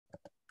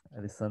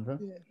Alessandra?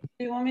 Yeah.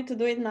 Do you want me to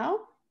do it now?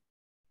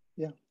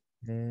 Yeah.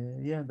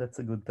 Yeah, that's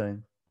a good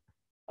time.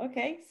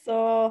 Okay,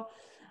 so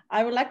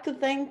I would like to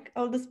thank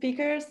all the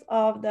speakers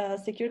of the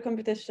secure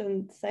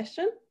computation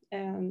session.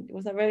 And it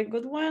was a very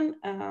good one.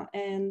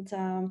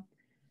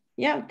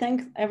 Yeah,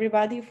 thanks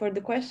everybody for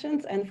the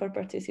questions and for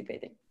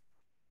participating.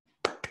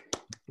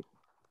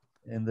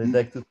 And I'd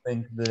like to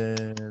thank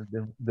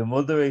the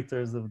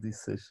moderators of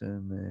this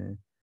session,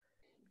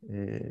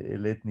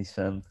 Elet,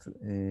 Nishant,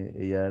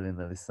 Eyal,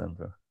 and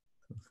Alessandra.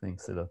 So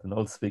thanks a lot. And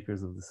all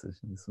speakers of the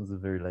session. This was a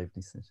very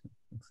lively session.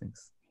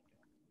 Thanks.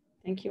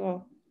 Thank you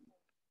all.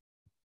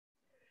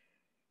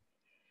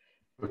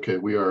 Okay,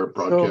 we are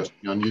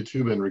broadcasting on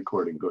YouTube and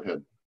recording. Go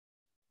ahead.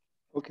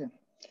 Okay.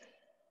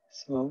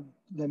 So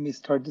let me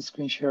start the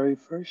screen sharing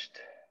first.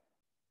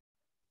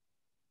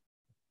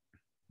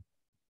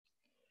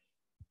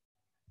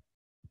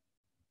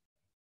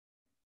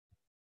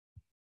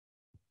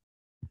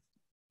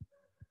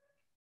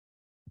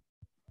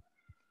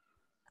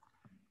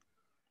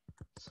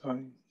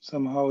 Sorry,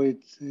 somehow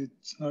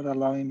it's not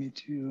allowing me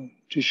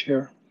to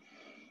share.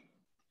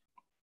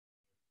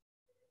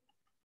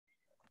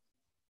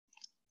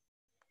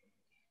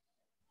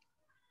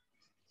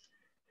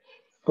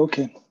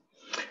 Okay.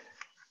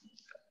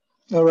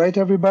 All right,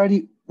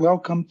 everybody.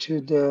 Welcome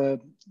to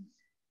the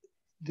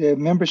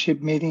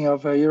membership meeting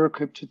of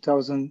Eurocrypt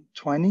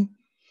 2020.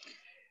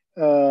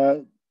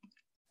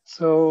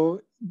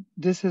 So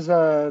this is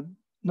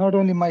not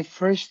only my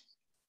first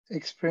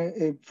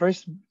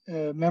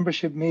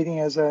membership meeting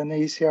as an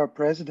IACR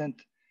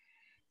president,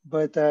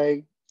 but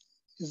I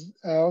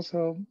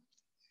also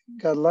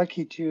got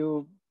lucky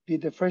to be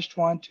the first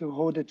one to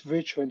hold it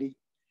virtually.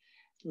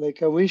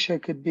 Like I wish I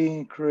could be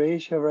in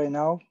Croatia right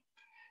now,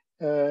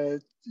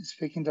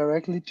 speaking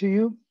directly to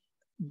you.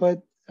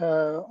 But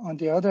on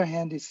the other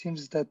hand, it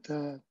seems that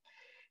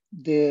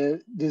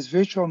this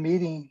virtual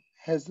meeting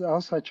has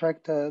also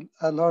attracted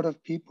a lot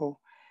of people,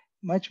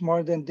 much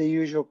more than the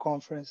usual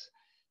conference.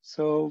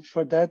 So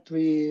for that,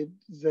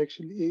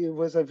 it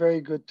was a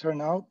very good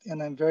turnout,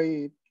 and I'm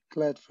very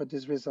glad for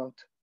this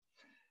result.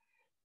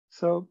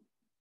 So,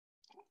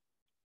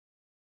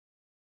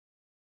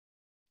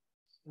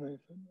 sorry,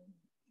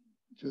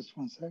 just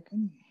one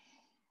second.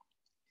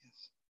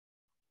 Yes.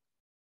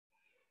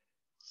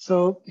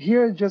 So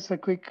here, just a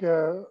quick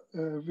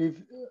overview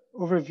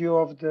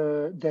of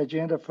the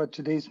agenda for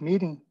today's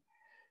meeting.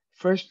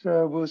 First,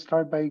 we'll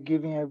start by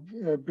giving a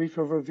brief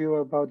overview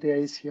about the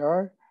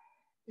IACR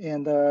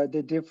and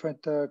the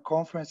different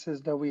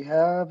conferences that we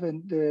have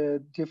and the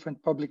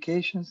different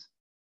publications,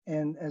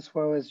 and as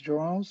well as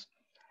journals.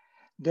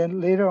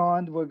 Then later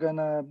on, we're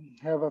gonna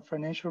have a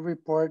financial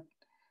report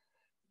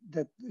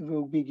that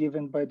will be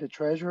given by the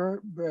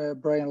treasurer,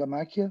 Brian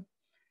Lamacchia,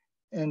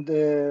 and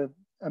a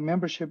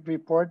membership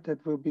report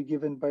that will be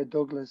given by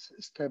Douglas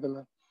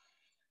Stabila.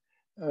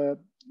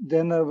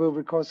 Then we'll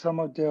recall some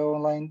of the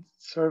online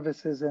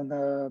services and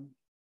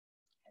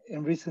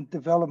recent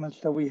developments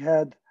that we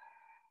had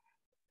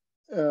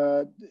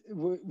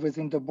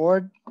within the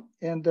board,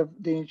 and the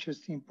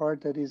interesting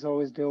part that is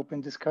always the open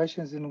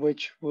discussions in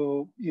which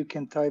you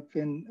can type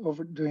in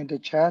during the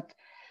chat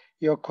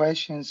your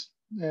questions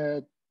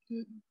to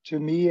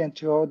me and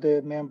to all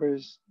the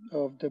members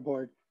of the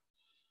board.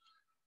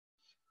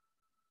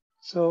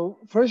 So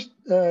first,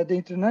 the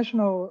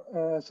International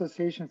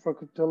Association for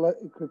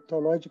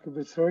Cryptological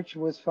Research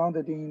was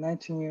founded in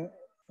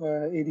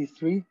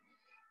 1983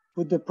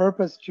 with the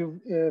purpose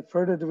to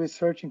further the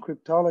research in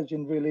cryptology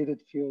and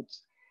related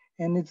fields.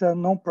 And it's a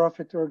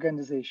non-profit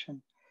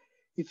organization.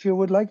 If you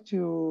would like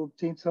to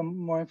obtain some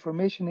more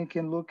information, you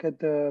can look at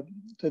the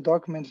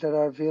documents that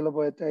are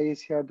available at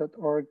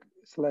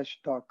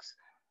iacr.org/docs.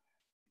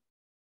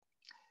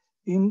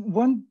 In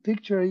one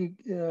picture,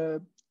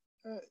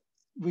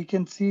 we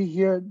can see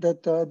here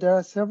that there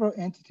are several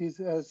entities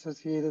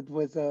associated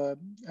with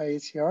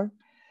IACR.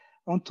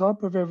 On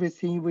top of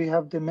everything, we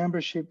have the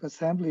membership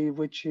assembly,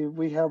 which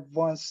we have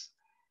once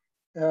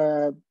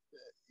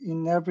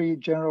in every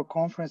general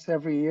conference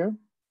every year,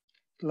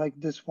 like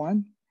this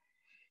one.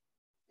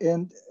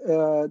 And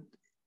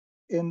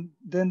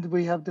then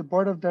we have the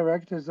board of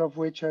directors, of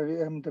which I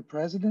am the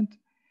president,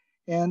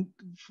 and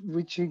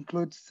which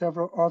includes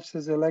several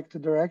officers,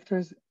 elected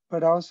directors,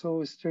 but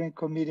also steering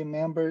committee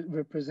members,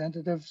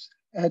 representatives,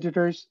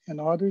 editors,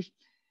 and others.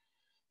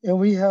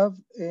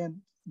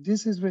 And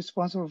this is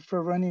responsible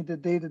for running the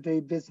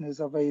day-to-day business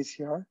of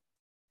IACR.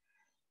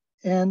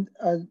 And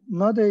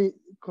another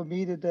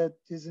committee that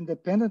is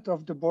independent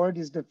of the board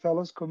is the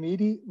Fellows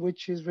Committee,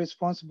 which is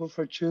responsible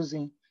for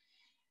choosing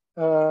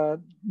the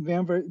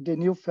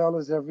new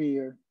fellows every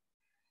year.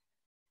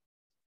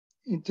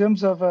 In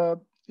terms of,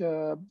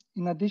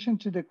 in addition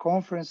to the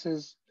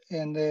conferences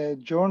and the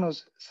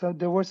journals, so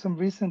there were some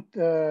recent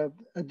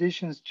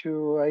additions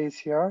to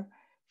IACR.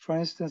 For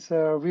instance,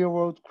 a Real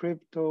World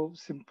Crypto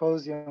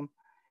Symposium,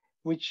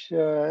 which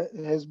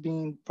has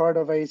been part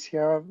of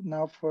IACR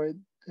now for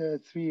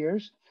 3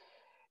 years,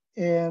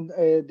 and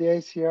the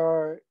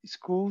IACR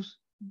schools,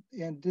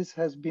 and this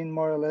has been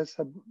more or less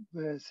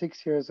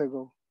 6 years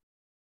ago.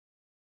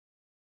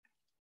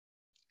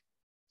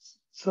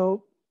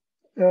 So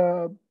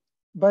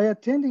by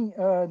attending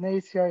an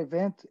IACR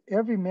event,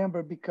 every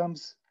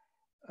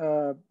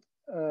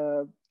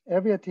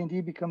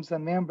attendee becomes a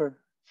member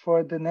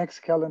for the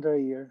next calendar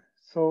year.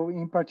 So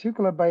in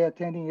particular, by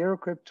attending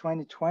Eurocrypt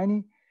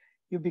 2020,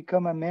 you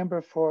become a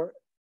member for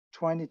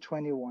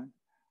 2021.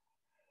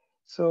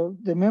 So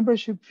the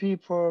membership fee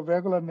for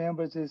regular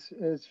members is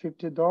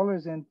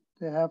 $50 and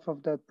half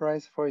of that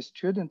price for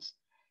students.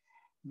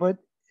 But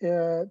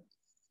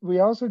we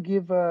also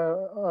give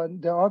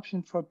the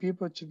option for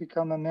people to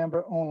become a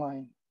member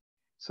online.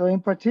 So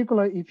in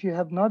particular, if you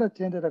have not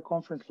attended a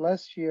conference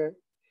last year,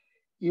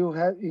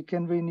 you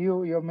can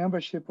renew your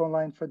membership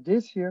online for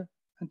this year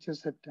until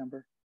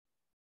September.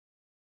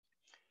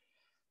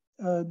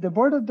 The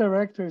board of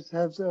directors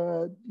has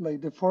like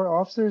the 4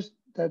 officers,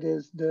 that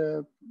is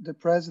the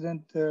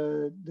president,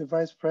 the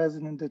vice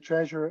president, the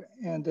treasurer,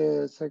 and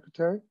the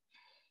secretary,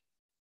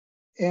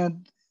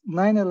 and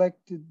 9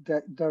 elected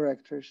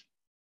directors.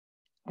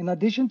 In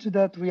addition to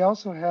that, we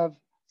also have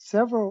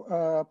several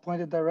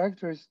appointed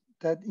directors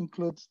that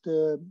includes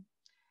the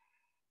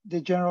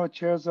general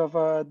chairs of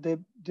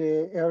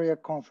the area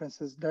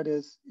conferences, that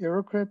is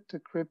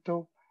Eurocrypt,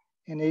 Crypto,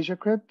 and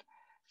AsiaCrypt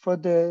for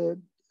the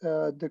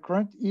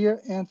current year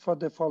and for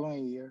the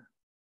following year.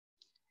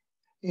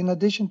 In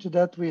addition to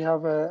that, we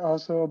have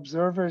also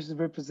observers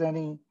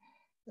representing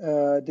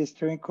the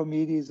steering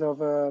committees of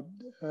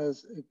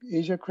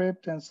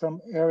AsiaCrypt and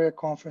some area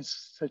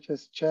conferences such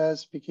as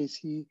CHES,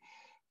 PKC,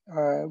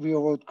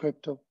 Real World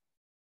Crypto.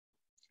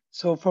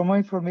 So for more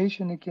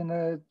information, you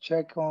can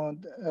check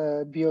on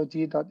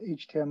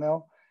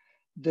bod.html,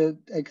 the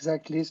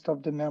exact list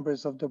of the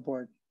members of the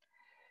board.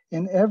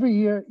 And every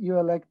year you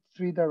elect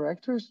 3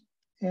 directors,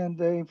 and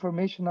the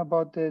information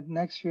about the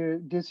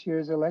this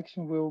year's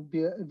election will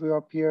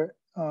appear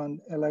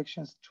on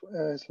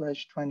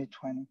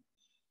elections/2020.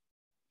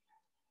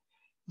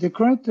 The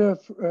current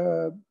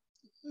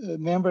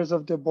members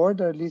of the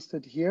board are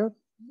listed here,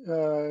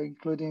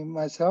 including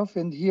myself,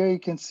 and here you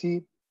can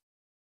see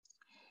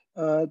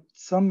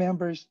some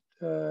members,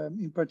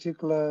 in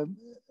particular,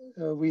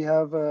 we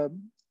have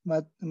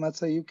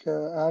Matsuyuki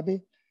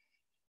Abe,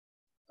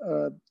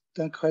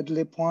 Tancred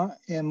Lepoint,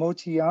 and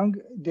Moti Young.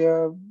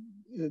 They'll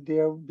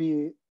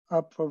be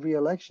up for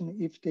re-election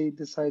if they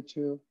decide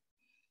to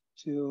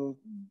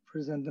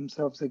present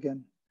themselves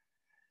again.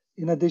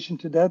 In addition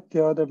to that,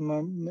 the other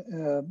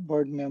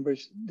board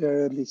members,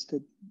 they're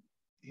listed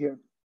here.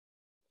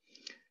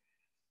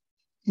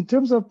 In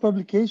terms of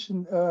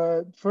publication,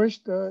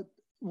 first,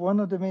 one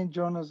of the main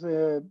journals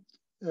of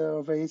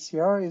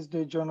IACR is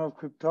the Journal of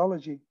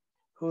Cryptology,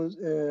 whose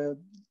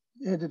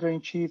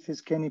editor-in-chief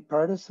is Kenny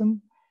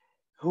Patterson,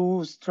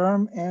 whose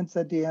term ends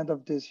at the end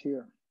of this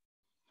year.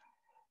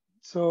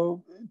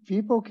 So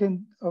people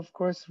can, of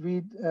course,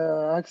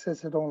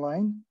 access it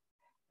online,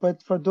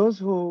 but for those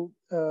who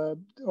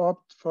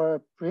opt for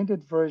a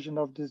printed version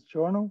of this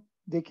journal,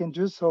 they can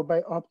do so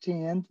by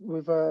opting in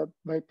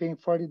by paying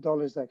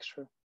 $40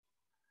 extra.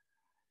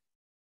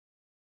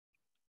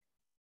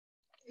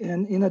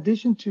 And in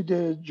addition to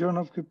the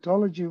Journal of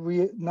Cryptology,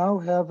 we now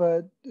have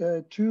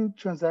 2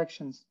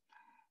 transactions.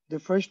 The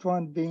first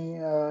one being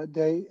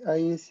the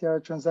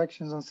IACR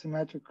Transactions on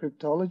Symmetric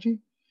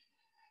Cryptology,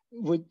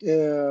 which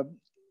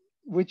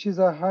is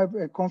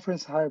a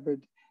conference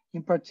hybrid.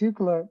 In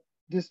particular,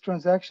 these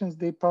transactions,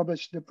 they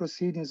publish the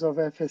proceedings of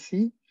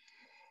FSC,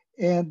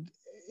 and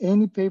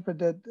any paper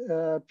that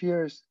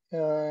appears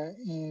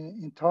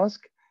in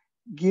TOSC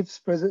gives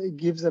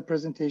a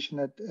presentation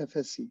at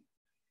FSC.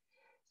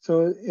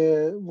 So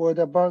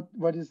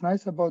what is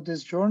nice about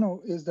this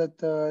journal is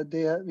that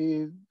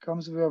it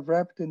comes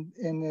wrapped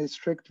in a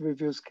strict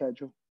review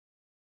schedule.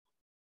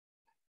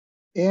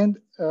 And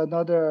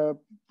another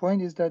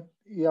point is that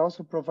it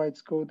also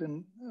provides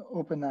golden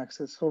open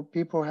access. So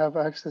people have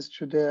access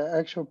to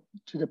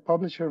the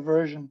publisher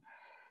version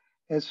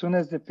as soon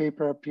as the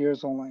paper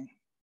appears online.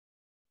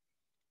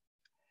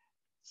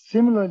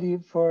 Similarly,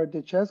 for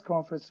the CHES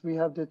conference, we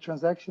have the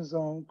Transactions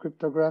on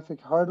Cryptographic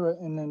Hardware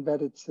and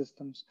Embedded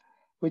Systems,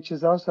 which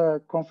is also a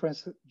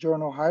conference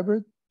journal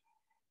hybrid.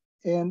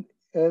 And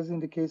as in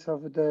the case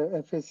of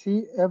the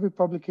FSC, every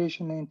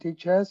publication in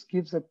CHES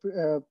gives a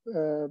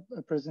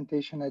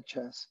presentation at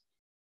CHES.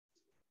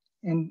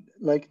 And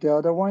like the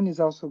other one is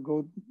also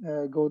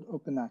gold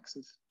open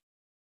access.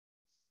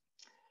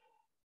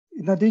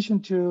 In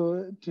addition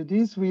to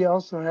this, we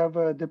also have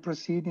the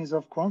proceedings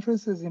of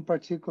conferences, in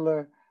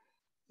particular,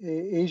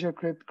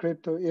 AsiaCrypt,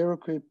 Crypto,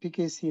 Eurocrypt,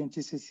 PKC, and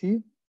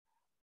TCC.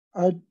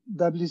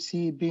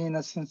 RWC, being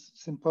a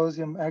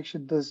symposium,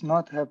 actually does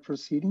not have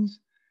proceedings.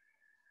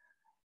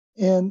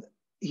 And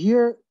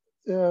here,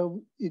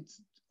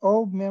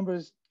 all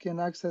members can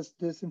access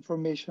this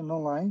information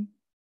online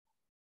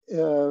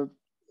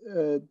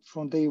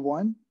from day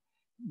one,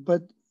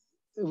 but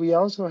we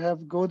also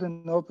have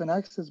golden open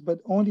access,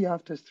 but only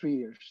after 3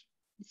 years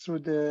through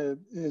the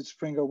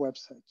Springer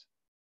website.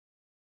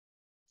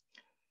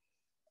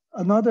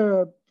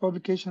 Another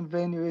publication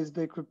venue is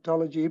the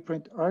Cryptology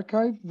ePrint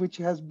Archive, which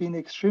has been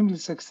extremely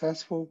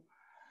successful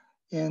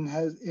and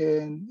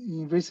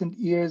in recent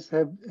years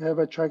have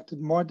attracted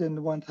more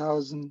than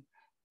 1,000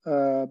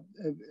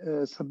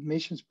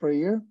 submissions per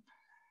year.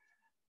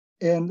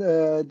 And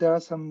there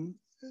are some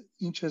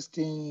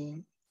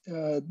interesting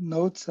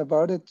notes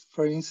about it.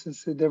 For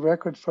instance, the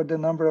record for the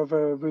number of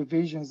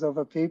revisions of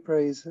a paper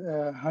is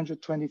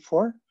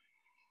 124,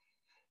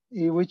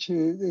 which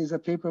is a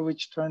paper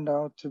which turned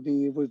out to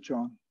be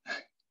withdrawn.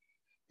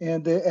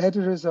 And the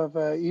editors of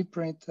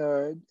ePrint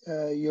are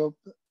Job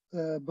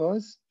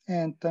Buzz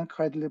and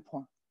Tancred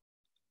Lepoint.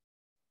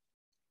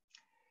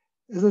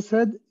 As I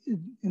said,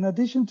 in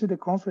addition to the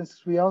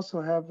conference, we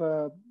also have,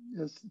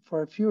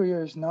 for a few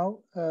years now,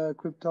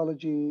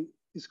 cryptology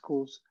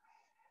schools.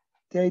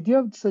 The idea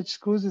of such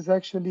schools is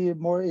actually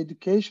more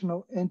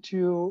educational and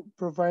to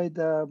provide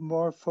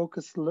more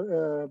focused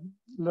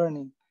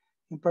learning.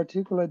 In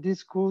particular, these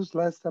schools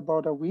last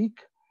about a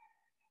week,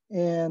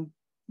 and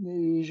they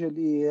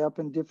usually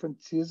happen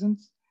different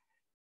seasons.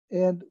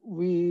 And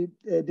the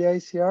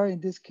IACR in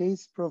this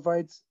case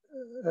provides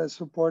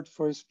support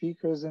for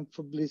speakers and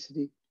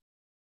publicity.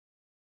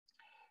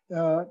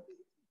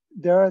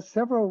 There are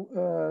several,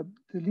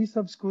 the list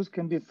of schools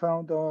can be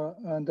found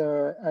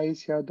under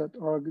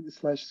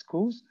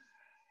iacr.org/schools.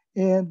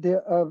 And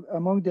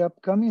among the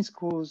upcoming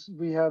schools,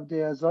 we have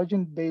the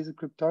Azogin-based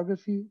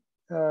cryptography,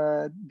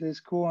 the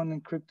School on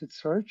Encrypted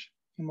Search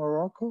in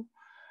Morocco,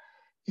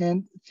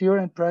 and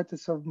Theory and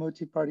Practice of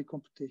Multi-Party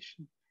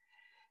Computation.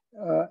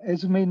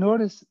 As you may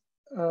notice,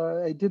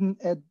 I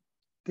didn't add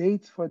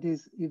dates for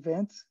these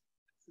events.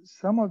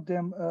 Some of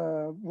them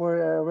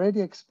were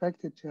already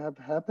expected to have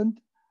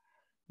happened,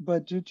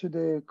 but due to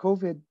the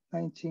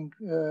COVID-19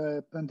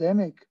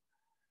 pandemic,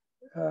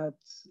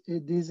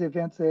 these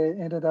events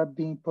ended up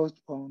being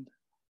postponed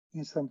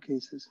in some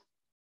cases.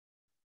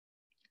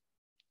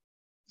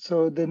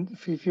 So then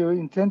if you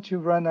intend to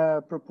run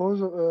a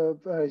proposal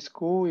of a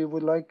school, you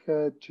would like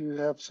to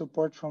have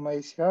support from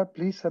IACR,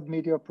 please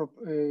submit your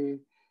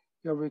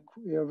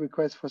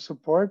request for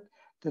support.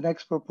 The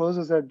next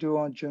proposals are due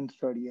on June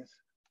 30th.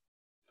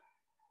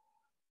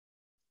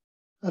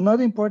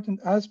 Another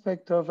important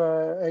aspect of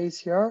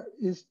IACR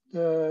is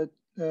the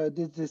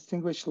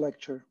distinguished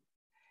lecture.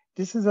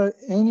 This is an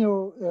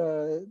annual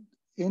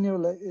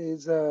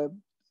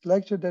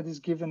lecture that is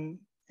given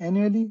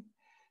annually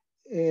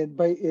is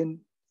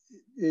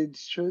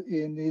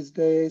the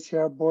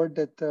IACR board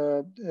that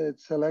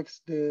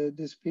selects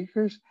the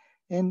speakers,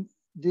 and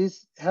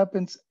this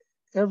happens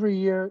every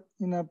year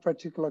in a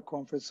particular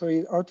conference. So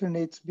it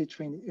alternates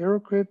between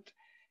Eurocrypt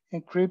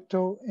and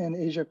Crypto and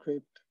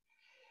AsiaCrypt.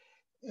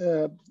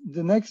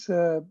 The next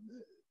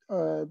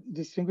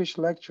distinguished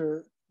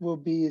lecturer will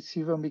be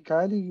Silvio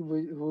Micali,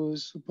 who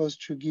is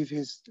supposed to give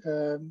his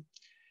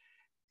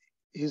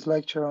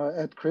lecture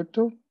at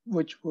Crypto,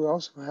 which will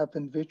also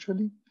happen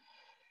virtually.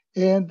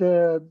 And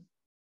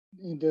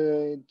in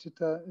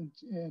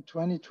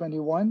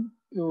 2021,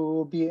 it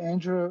will be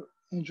Andrew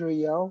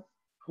Yao,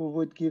 who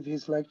would give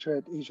his lecture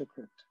at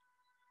AsiaCrypt.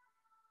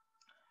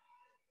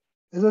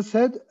 As I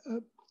said,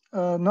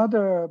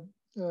 another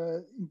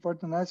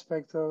important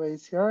aspect of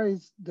IACR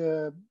is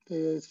the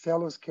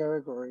fellows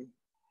category.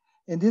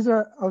 And these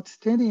are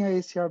outstanding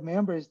IACR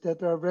members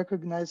that are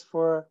recognized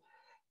for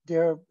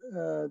their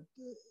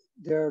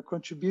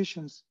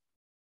contributions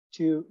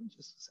to,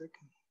 just a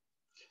second,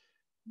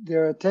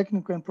 their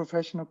technical and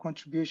professional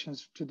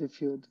contributions to the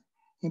field,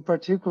 in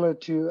particular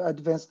to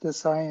advance the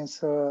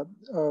science of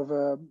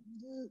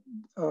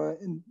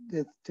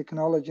the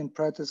technology and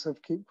practice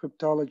of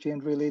cryptology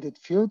and related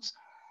fields,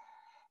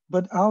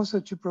 but also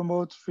to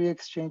promote free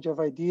exchange of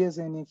ideas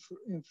and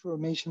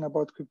information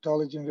about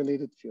cryptology and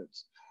related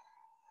fields.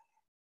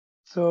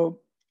 So,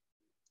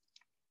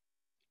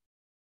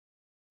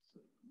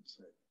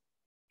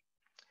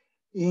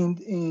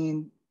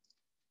 in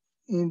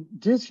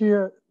this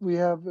year,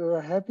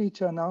 we're happy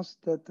to announce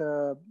that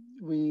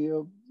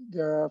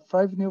there are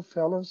 5 new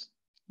fellows,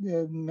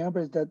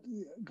 members that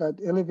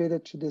got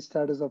elevated to the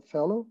status of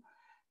fellow,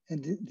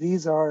 and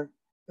these are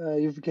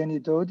Evgeny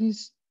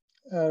Dodis,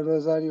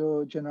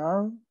 Rosario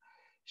Gennaro,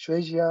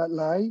 Shwejia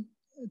Lai,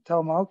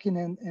 Tal Malkin,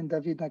 and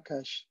David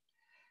Nakash.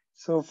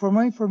 So for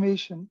more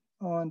information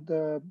on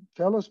the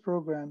fellows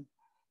program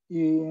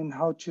and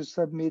how to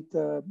submit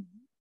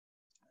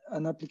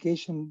an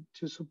application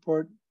to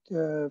support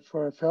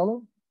for a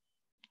fellow,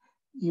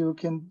 you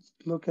can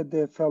look at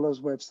the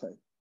fellows website.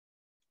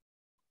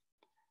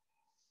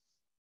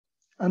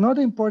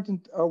 Another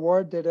important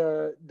award that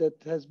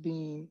has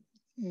been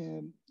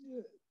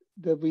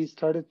that we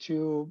started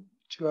to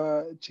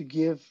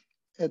give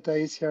at the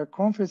IACR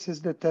conference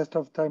is the Test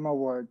of Time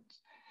Award.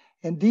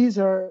 And these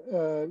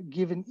are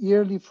given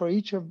yearly for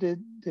each of the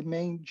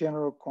main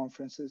general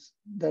conferences,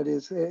 that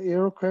is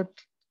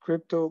Eurocrypt,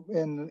 Crypto,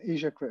 and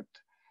AsiaCrypt.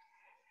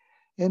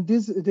 And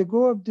the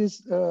goal of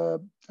this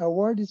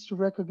award is to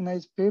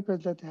recognize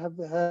papers that have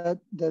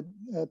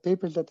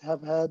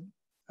had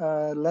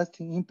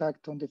lasting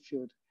impact on the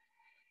field.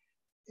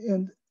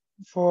 And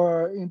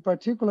in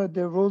particular,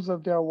 the rules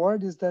of the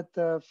award is that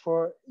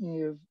for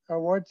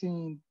awards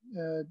in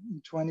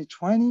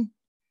 2020,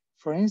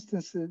 For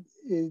instance,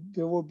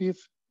 they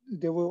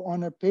will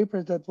honor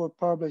papers that were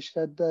published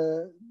at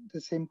the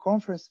same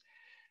conference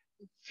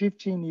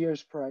 15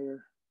 years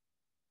prior.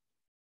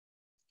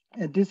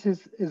 And this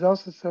is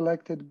also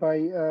selected by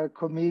a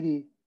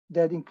committee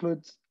that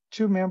includes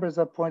 2 members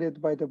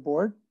appointed by the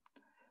board,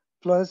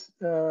 plus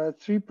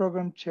 3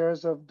 program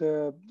chairs of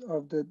the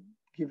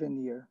given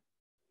year.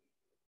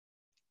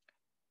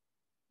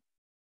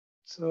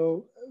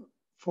 So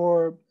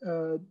for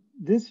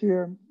this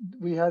year,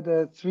 we had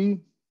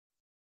 3.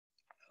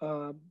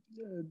 The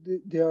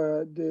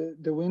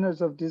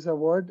winners of this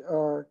award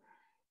are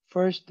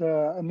first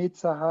Amit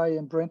Sahai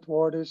and Brent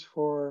Waters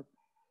for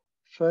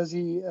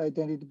fuzzy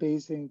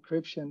identity-based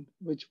encryption,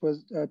 which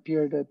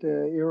appeared at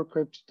the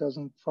Eurocrypt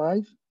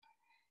 2005.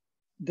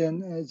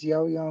 Then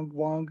Xiaoyang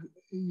Wang,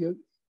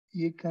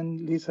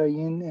 Yikan Lisa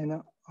Yin,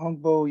 and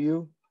Hongbo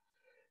Yu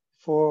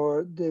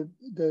for the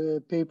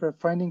paper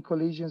Finding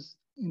Collisions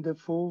in the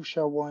Full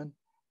SHA-1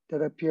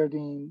 that appeared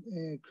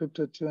in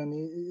Crypto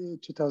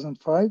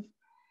 2005.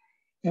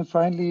 And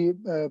finally,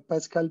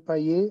 Pascal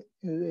Payet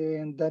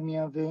and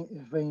Damien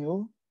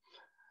Vigneault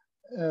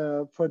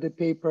for the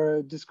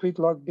paper Discrete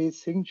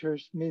Log-Based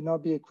Signatures May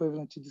Not Be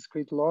Equivalent to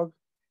Discrete Log,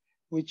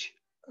 which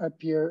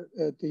appeared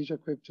at Asia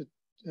Crypto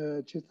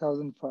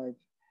 2005.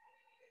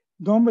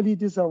 Normally,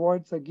 these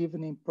awards are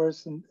given in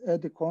person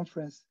at the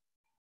conference,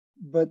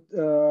 but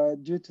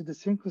due to the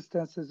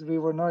circumstances, we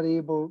were not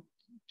able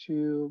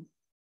to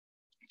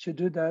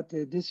do that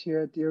this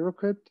year at the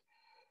Eurocrypt.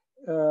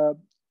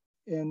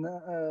 In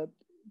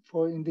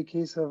the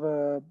case of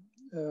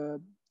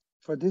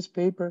for this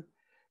paper,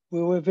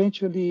 we will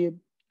eventually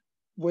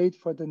wait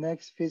for the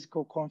next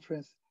physical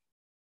conference,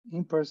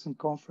 in-person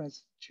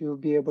conference, to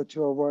be able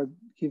to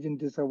giving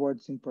these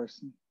awards in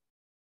person.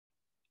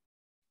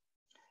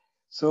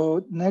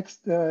 So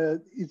next,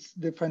 it's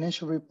the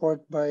financial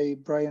report by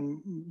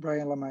Brian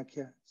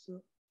Lamacchia.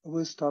 So I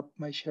will stop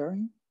my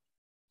sharing.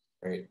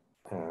 Great,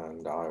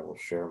 and I will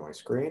share my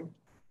screen.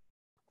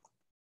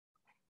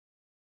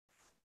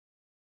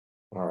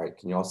 All right,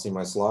 can you all see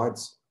my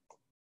slides?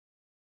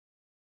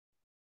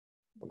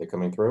 Are they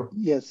coming through?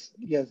 Yes,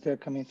 they're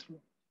coming through.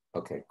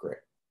 Okay, great.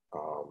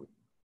 All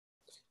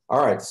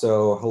right,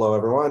 so hello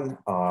everyone.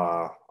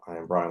 I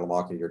am Brian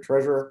Lamacchia, your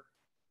treasurer,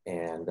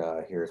 and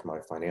here's my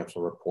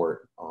financial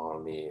report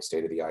on the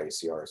state of the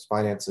IACR's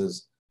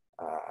finances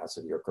as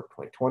of Eurocrypt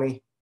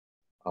 2020.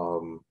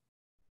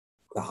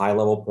 The high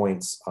level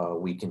points,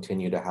 we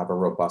continue to have a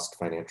robust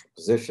financial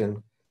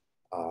position.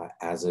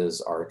 As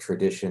is our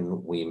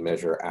tradition, we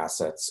measure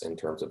assets in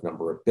terms of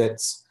number of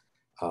bits.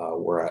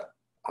 We're at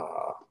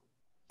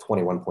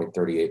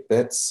 21.38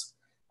 bits.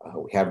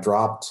 We have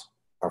dropped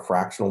a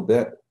fractional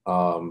bit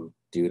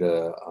due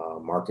to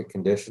market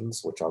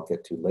conditions, which I'll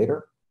get to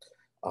later,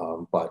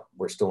 but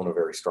we're still in a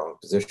very strong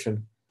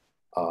position.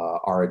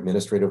 Our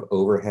administrative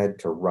overhead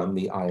to run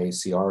the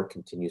IACR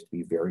continues to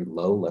be very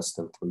low, less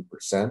than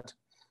 3%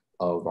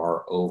 of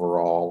our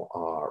overall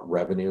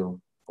revenue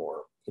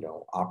or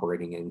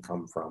operating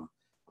income from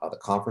the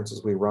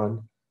conferences we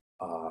run.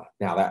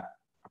 Now that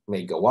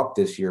may go up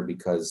this year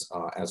because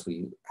as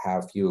we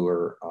have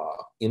fewer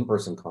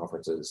in-person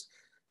conferences,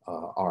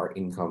 our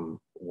income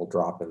will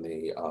drop and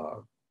the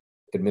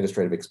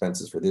administrative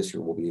expenses for this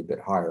year will be a bit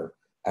higher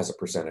as a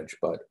percentage,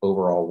 but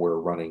overall we're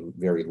running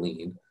very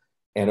lean.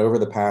 And over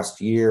the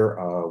past year,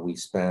 we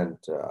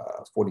spent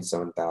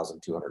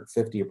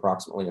 $47,250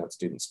 approximately on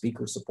student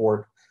speaker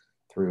support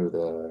through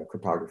the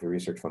Cryptography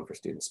Research Fund for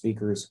Student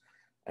Speakers.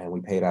 And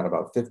we paid out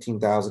about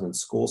 $15,000 in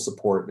school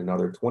support and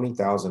another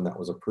 $20,000 that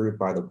was approved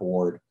by the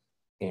board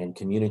and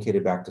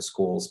communicated back to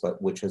schools,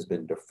 but which has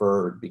been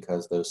deferred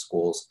because those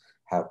schools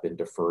have been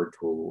deferred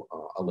to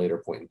a later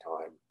point in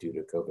time due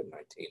to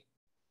COVID-19.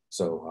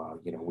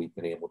 So, we've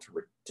been able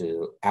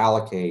to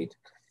allocate,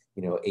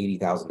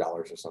 $80,000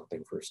 or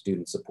something for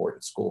student support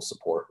and school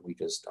support. We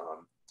just,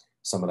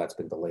 some of that's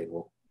been delayed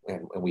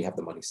and we have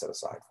the money set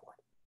aside for it.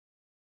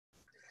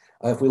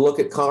 If we look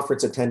at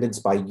conference attendance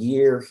by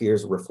year,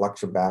 here's a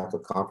reflection back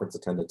of conference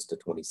attendance to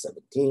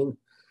 2017.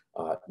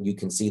 You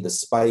can see the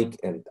spike,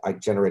 and I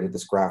generated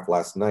this graph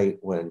last night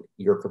when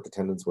Eurocrypt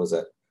attendance was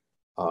at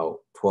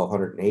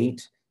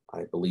 1,208.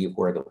 I believe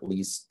we're at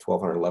least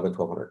 1,211,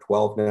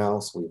 1,212 now,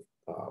 so we've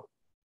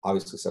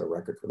obviously set a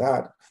record for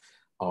that.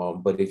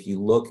 But if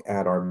you look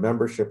at our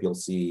membership, you'll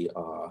see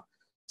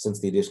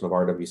since the addition of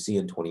RWC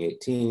in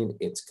 2018,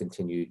 it's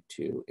continued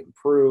to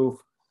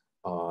improve.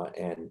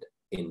 And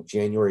in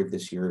January of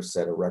this year,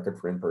 set a record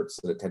for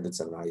in-person attendance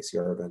at an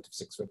IACR event of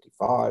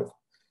 655.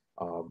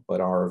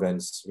 But our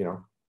events,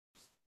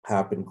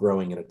 have been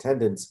growing in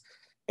attendance.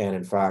 And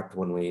in fact,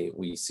 when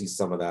we see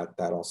some of that,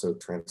 that also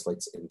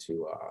translates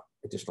into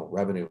additional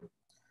revenue,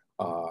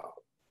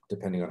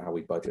 depending on how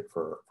we budget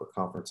for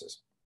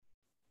conferences.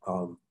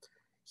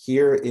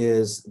 Here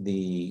is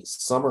the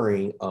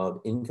summary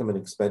of income and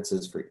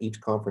expenses for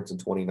each conference in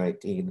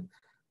 2019,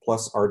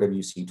 plus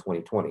RWC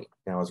 2020.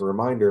 Now, as a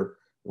reminder,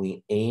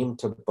 we aim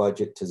to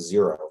budget to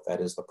zero.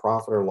 That is the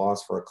profit or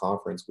loss for a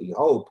conference we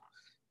hope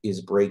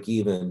is break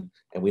even,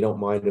 and we don't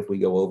mind if we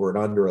go over and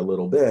under a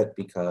little bit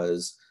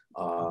because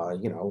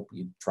you know,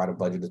 you try to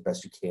budget as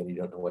best you can. You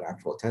don't know what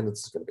actual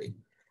attendance is going to be.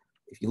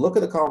 If you look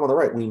at the column on the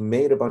right, we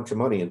made a bunch of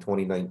money in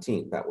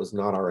 2019. That was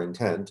not our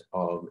intent.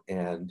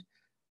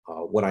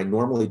 What I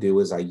normally do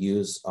is I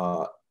use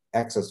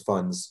excess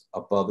funds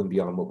above and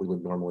beyond what we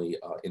would normally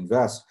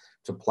invest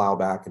to plow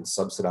back and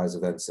subsidize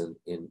events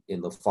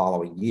in the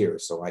following year.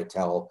 So I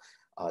tell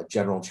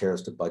general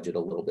chairs to budget a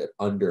little bit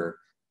under,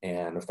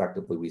 and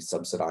effectively we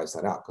subsidize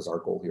that out because our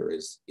goal here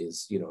is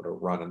you know, to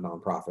run a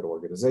nonprofit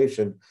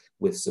organization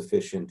with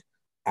sufficient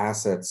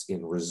assets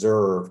in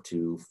reserve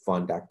to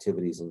fund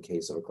activities in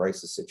case of a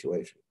crisis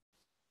situation.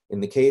 In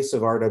the case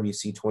of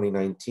RWC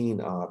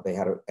 2019, they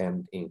had,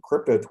 and in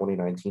Crypto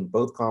 2019,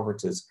 both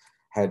conferences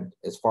had,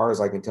 as far as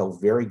I can tell,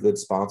 very good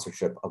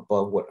sponsorship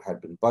above what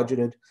had been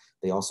budgeted.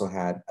 They also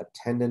had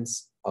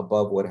attendance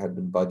above what had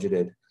been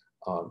budgeted,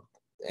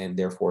 and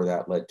therefore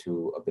that led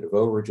to a bit of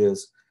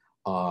overages.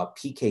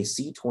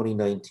 PKC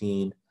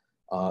 2019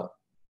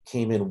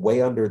 came in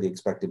way under the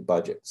expected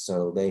budget.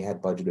 So they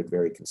had budgeted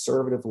very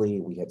conservatively.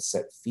 We had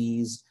set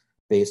fees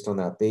based on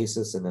that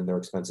basis, and then their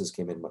expenses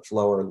came in much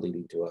lower,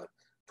 leading to a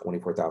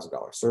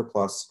 $24,000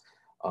 surplus.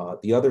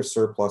 The other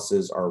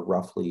surpluses are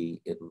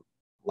roughly in,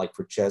 like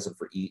for Ches and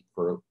for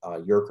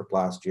Eurocrypt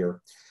last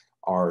year,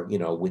 are, you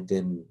know,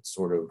 within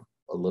sort of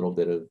a little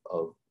bit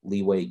of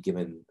leeway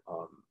given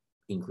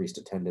increased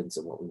attendance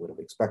and what we would have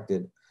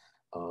expected.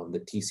 The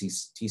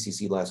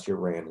TCC last year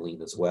ran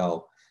lean as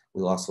well.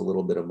 We lost a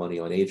little bit of money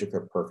on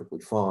AsiaCrypt, perfectly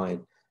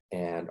fine.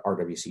 And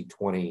RWC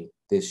 20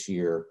 this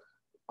year,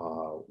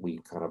 we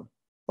kind of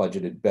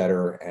budgeted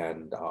better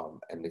and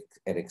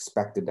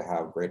expected to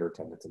have greater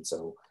attendance, and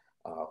so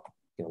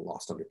you know,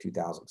 lost under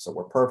 2,000. So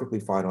we're perfectly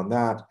fine on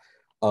that.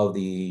 Of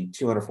the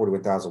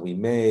 241,000 we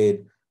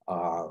made,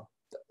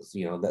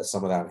 you know, that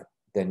some of that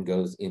then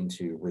goes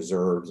into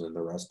reserves, and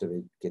the rest of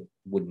it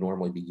would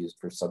normally be used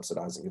for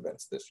subsidizing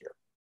events this year.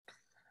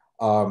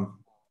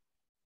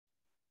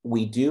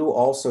 We do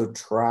also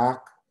track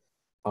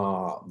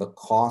the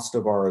cost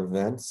of our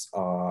events,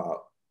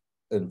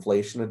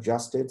 inflation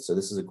adjusted. So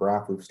this is a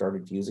graph we've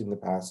started using the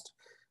past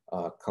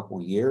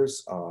couple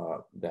years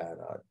that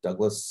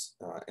Douglas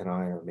and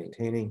I are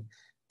maintaining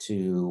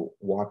to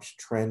watch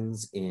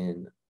trends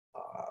in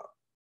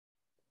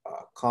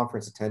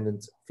conference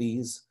attendance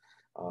fees,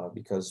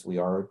 because we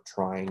are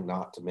trying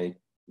not to make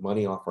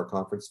money off our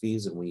conference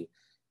fees, and we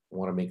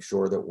want to make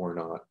sure that we're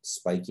not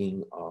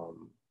spiking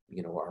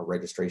you know, our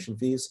registration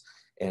fees.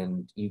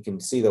 And you can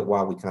see that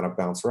while we kind of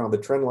bounce around, the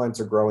trend lines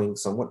are growing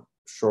somewhat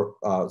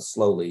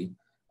slowly.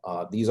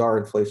 These are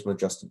inflation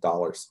adjusted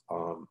dollars,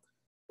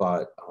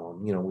 but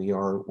you know, we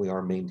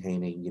are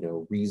maintaining, you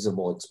know,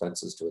 reasonable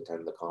expenses to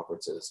attend the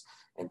conferences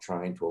and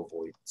trying to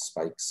avoid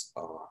spikes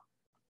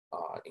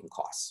in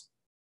costs.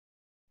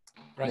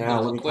 Right.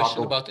 Now, There's a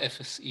question about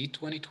FSE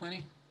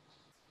 2020.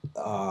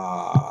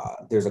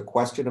 There's a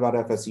question about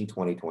FSE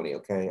 2020.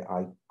 Okay,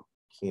 I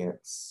can't.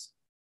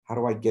 How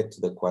do I get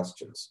to the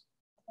questions?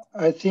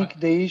 I think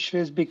the issue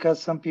is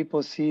because some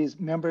people see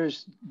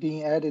members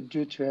being added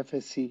due to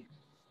FSC,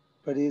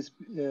 but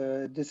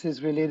this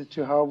is related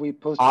to how we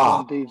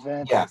postpone the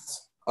event.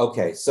 Yes.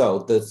 Okay.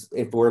 So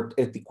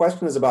if the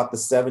question is about the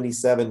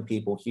 77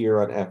 people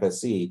here on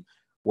FSC,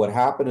 what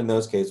happened in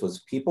those cases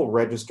was people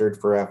registered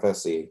for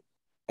FSC,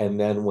 and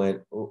then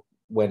when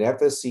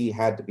FSC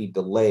had to be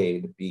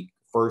delayed,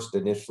 first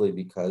initially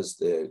because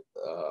the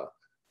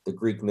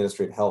Greek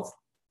Ministry of Health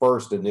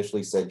first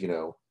initially said, you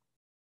know,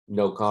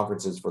 no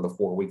conferences for the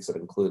 4 weeks that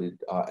included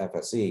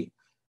FSC.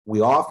 We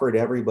offered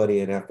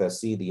everybody in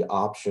FSC the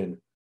option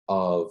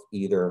of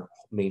either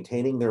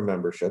maintaining their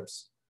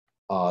memberships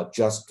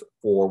just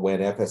for when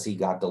FSC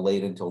got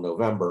delayed until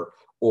November,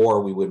 or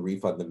we would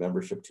refund the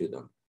membership to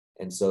them.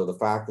 And so the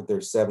fact that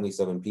there's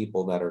 77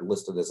 people that are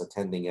listed as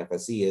attending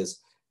FSC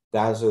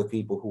those are the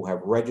people who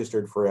have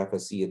registered for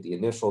FSC at the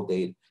initial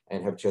date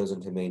and have chosen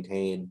to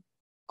maintain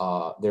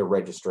their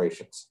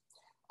registrations.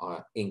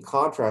 In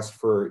contrast,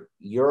 for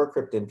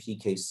Eurocrypt and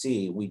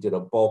PKC, we did a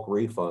bulk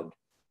refund.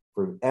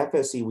 For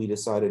FSC, we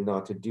decided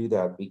not to do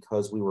that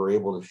because we were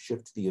able to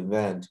shift the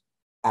event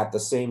at the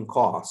same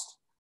cost,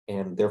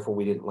 and therefore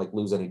we didn't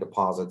lose any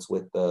deposits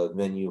with the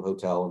venue,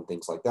 hotel, and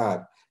things like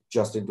that,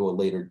 just into a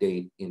later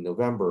date in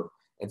November.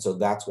 And so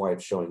that's why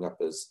it's showing up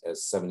as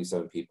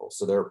 77 people.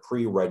 So they're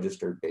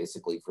pre-registered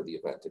basically for the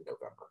event in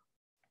November.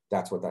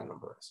 That's what that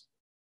number is.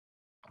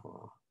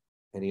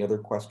 Any other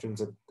questions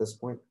at this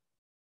point?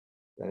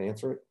 That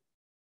answer it?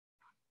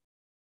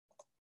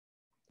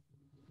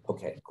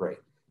 Okay, great.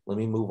 Let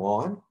me move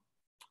on.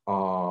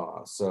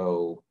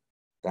 So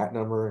that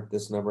number,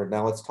 this number.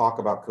 Now let's talk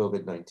about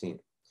COVID-19.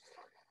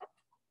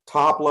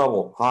 Top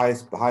level,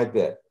 high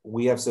bit.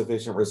 We have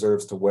sufficient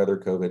reserves to weather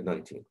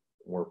COVID-19.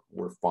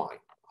 We're fine.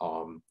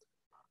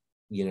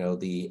 You know,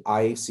 the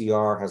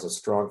IACR has a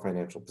strong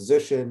financial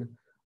position.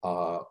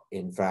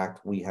 In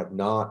fact, we have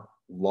not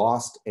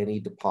lost any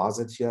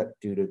deposits yet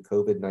due to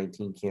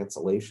COVID-19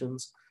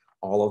 cancellations.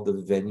 All of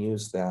the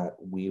venues that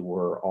we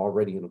were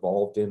already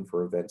involved in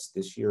for events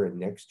this year and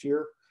next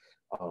year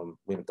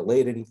We haven't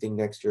delayed anything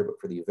next year, but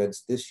for the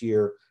events this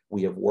year,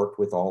 we have worked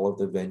with all of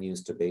the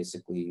venues to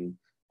basically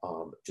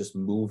just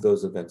move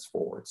those events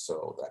forward.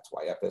 So that's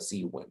why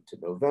FSE went to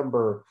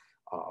November.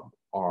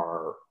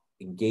 Our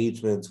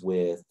engagements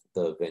with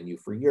the venue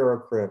for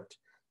Eurocrypt,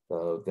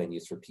 the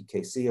venues for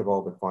PKC have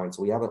all been fine.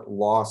 So we haven't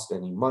lost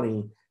any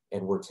money,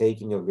 and we're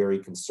taking a very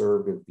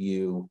conservative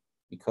view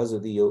because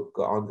of the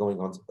ongoing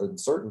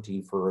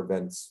uncertainty for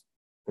events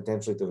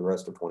potentially through the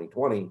rest of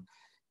 2020,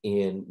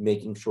 in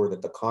making sure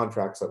that the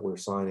contracts that we're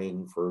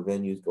signing for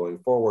venues going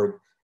forward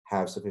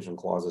have sufficient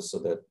clauses so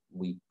that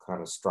we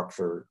kind of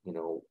structure, you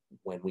know,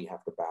 when we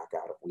have to back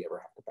out, if we ever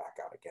have to back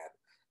out again,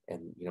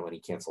 and, you know, any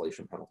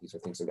cancellation penalties or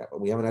things like that.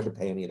 But we haven't had to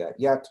pay any of that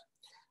yet.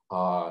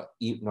 Not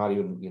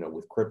even, you know,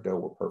 with crypto,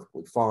 we're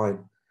perfectly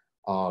fine.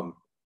 Now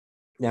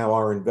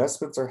our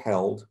investments are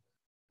held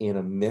in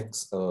a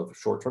mix of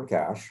short-term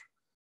cash,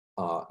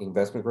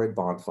 investment grade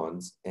bond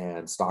funds,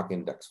 and stock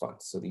index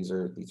funds. So these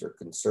are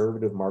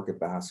conservative market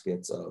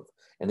baskets of,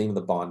 and even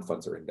the bond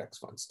funds are index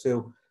funds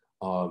too.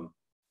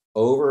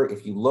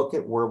 If you look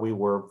at where we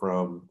were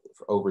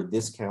over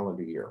this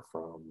calendar year,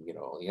 from, you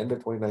know, the end of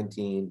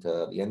 2019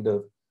 to the end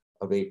of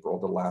April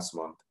to last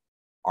month,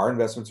 our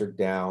investments are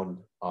down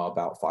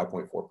about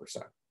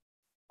 5.4%,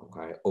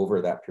 okay,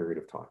 over that period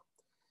of time.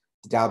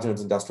 The Dow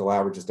Jones Industrial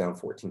Average is down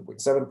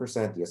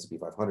 14.7%. The S&P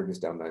 500 is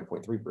down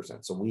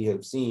 9.3%. So we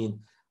have seen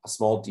a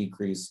small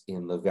decrease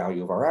in the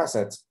value of our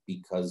assets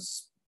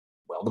because,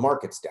 well, the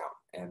market's down,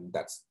 and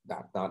that's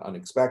not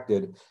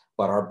unexpected,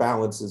 but our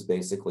balance is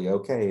basically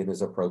okay and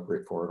is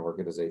appropriate for an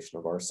organization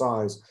of our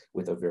size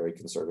with a very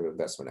conservative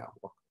investment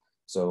outlook.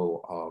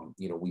 So,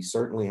 you know, we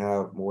certainly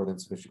have more than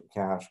sufficient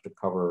cash to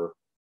cover,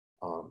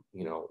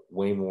 you know,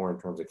 way more in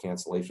terms of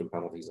cancellation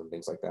penalties and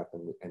things like that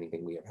than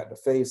anything we have had to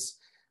face.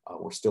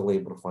 We're still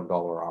able to fund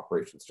all our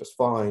operations just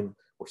fine.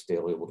 We're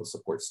still able to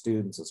support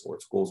students and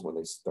support schools when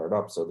they start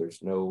up. So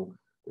there's no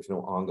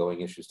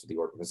ongoing issues to the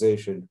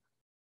organization.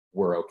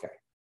 We're okay.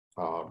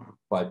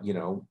 But, you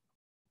know,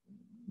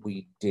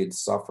 we did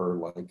suffer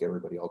like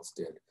everybody else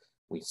did.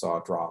 We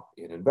saw a drop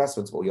in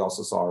investments, but we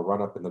also saw a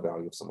run up in the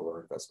value of some of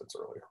our investments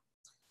earlier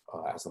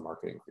as the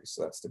market increased.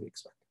 So that's to be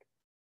expected.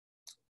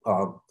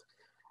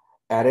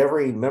 At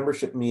every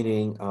membership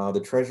meeting,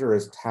 the treasurer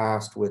is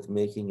tasked with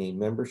making a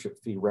membership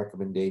fee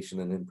recommendation,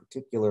 and in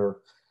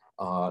particular,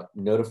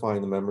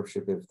 notifying the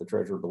membership if the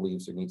treasurer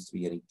believes there needs to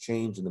be any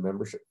change in the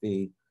membership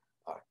fee.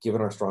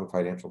 Given our strong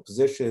financial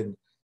position,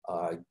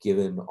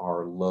 given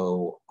our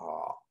low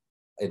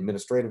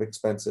administrative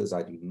expenses,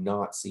 I do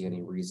not see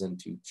any reason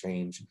to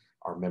change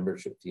our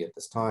membership fee at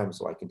this time.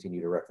 So I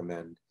continue to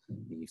recommend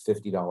the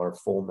 $50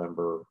 full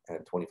member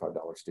and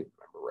 $25 student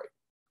member rate.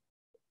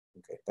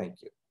 Okay,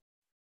 thank you.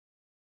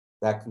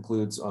 That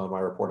concludes my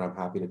report. I'm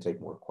happy to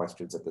take more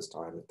questions at this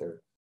time if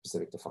they're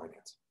specific to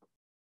finance.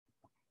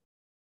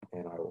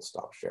 And I will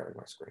stop sharing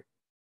my screen.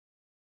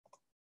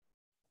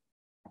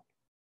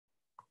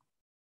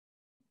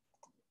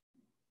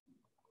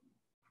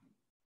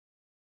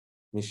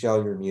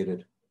 Michelle, you're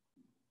muted.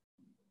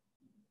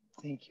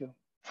 Thank you.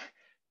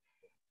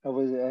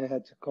 I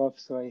had to cough,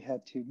 so I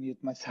had to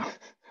mute myself.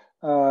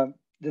 The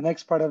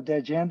next part of the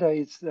agenda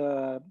is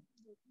the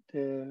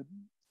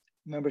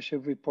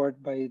membership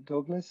report by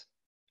Douglas.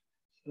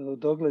 So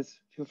Douglas,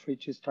 feel free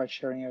to start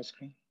sharing your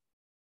screen.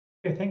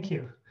 Okay, thank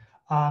you.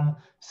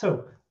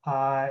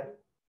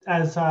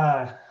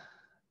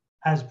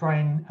 As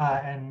Brian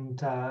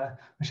and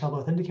Michelle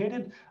both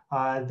indicated,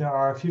 there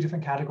are a few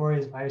different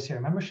categories of IACR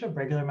membership: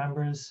 regular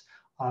members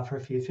for a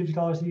fee of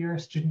 $50 a year,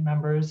 student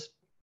members.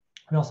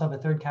 We also have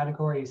a third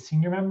category,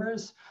 senior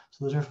members.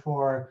 So those are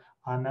for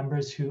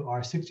members who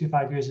are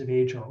 65 years of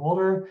age or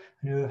older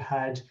and who have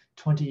had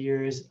 20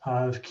 years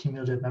of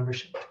cumulative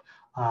membership.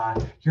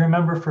 You're a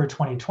member for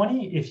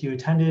 2020 if you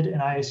attended an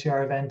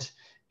IACR event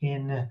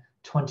in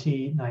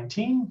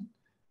 2019.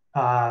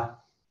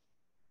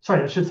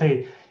 Sorry, I should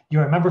say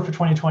you're a member for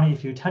 2020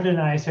 if you attended an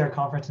IACR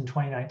conference in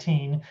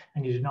 2019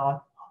 and you did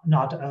not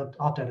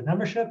opt out of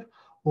membership,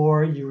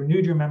 or you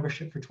renewed your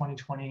membership for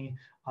 2020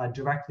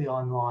 directly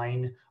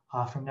online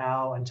from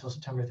now until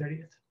September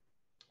 30th.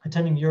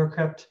 Attending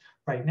Eurocrypt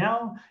right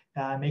now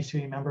makes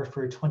you a member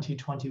for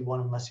 2021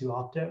 unless you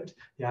opt out.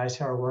 The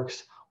IACR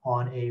works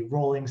on a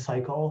rolling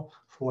cycle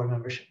for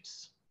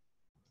memberships.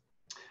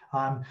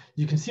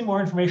 You can see more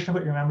information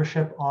about your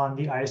membership on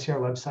the IACR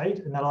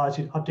website, and that allows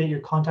you to update your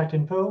contact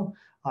info,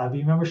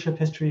 view membership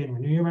history, and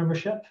renew your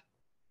membership.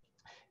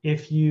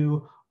 If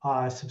you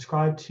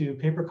subscribe to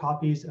paper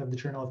copies of the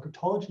Journal of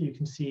Cryptology, you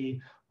can see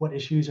what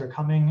issues are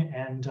coming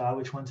and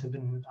which ones have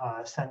been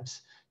sent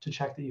to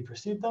check that you've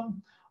received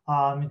them.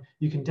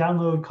 You can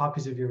download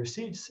copies of your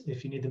receipts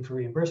if you need them for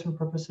reimbursement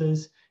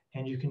purposes,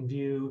 and you can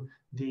view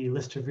the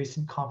list of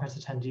recent conference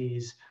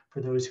attendees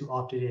for those who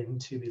opted in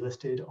to be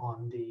listed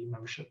on the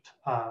membership,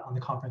 on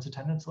the conference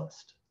attendance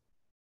list.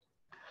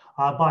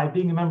 By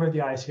being a member of the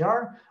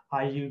IACR,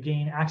 you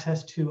gain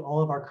access to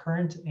all of our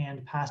current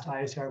and past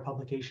IACR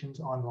publications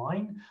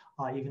online,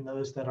 even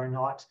those that are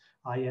not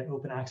yet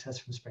open access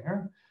from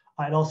Springer.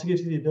 It also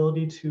gives you the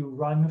ability to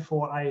run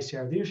for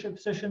IACR leadership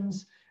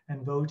positions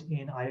and vote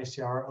in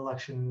IACR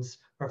elections,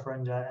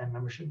 referenda, and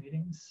membership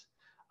meetings.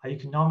 You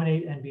can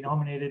nominate and be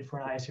nominated for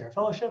an IACR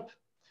fellowship.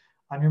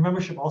 Your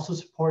membership also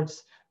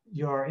supports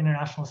your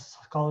International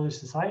Scholarly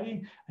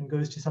Society and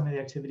goes to some of the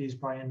activities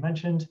Brian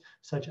mentioned,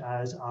 such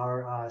as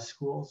our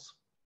schools.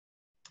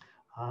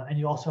 And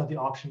you also have the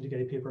option to get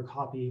a paper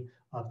copy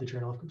of the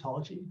Journal of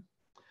Cryptology.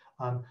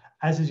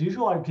 As is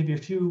usual, I'll give you a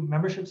few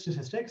membership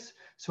statistics.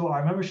 So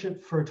our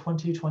membership for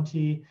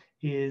 2020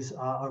 is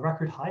a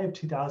record high of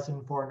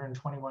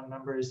 2,421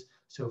 members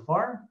so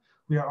far.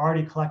 We are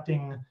already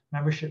collecting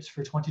memberships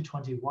for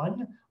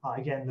 2021.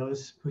 Again,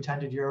 those who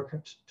attended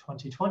Eurocrypt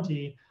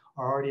 2020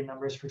 are already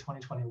members for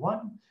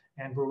 2021,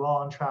 and we're well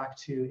on track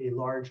to a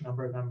large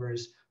number of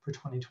members for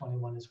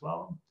 2021 as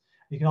well.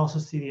 You can also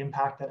see the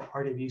impact that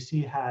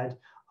RWC had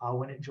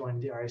when it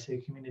joined the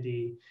RSA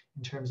community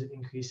in terms of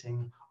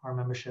increasing our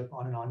membership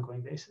on an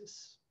ongoing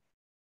basis.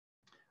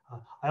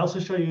 I also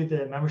show you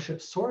the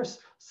membership source.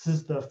 This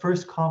is the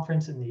first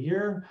conference in the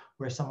year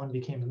where someone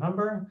became a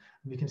member.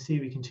 And you can see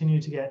we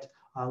continue to get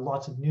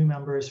lots of new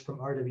members from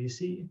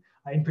RWC.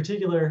 In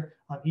particular,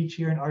 each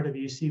year in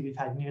RWC, we've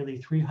had nearly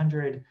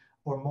 300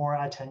 or more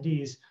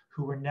attendees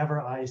who were never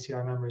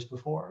IACR members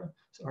before.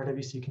 So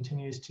RWC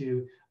continues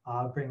to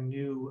bring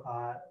new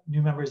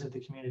members of the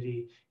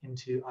community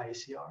into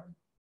IACR.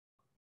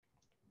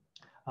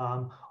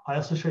 I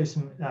also show you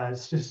some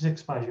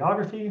statistics by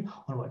geography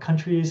on what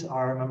countries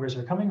our members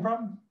are coming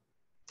from.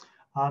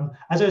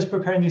 As I was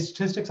preparing these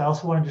statistics, I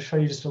also wanted to show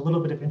you just a little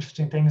bit of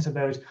interesting things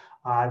about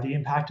the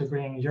impact of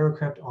bringing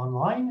Eurocrypt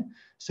online.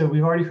 So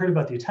we've already heard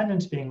about the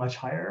attendance being much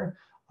higher.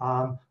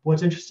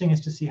 What's interesting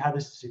is to see how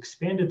this has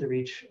expanded the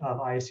reach of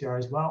IACR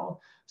as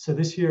well. So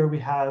this year we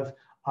have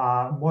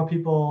more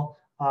people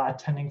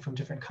attending from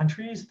different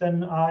countries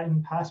than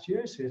in past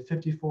years. So we have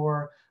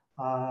 54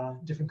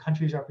 different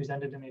countries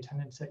represented in the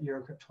attendance at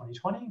Eurocrypt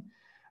 2020.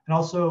 And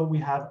also we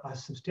have a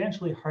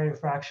substantially higher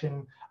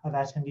fraction of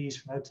attendees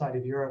from outside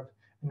of Europe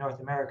and North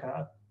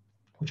America,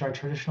 which are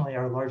traditionally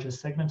our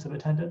largest segments of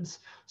attendance.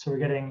 So we're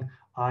getting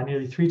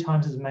nearly 3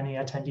 times as many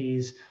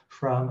attendees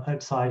from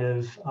outside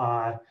of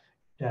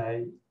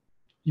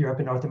Europe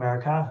and North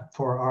America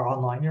for our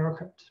online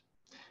Eurocrypt.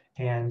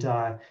 And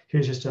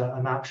here's just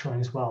a map showing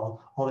as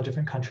well all the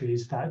different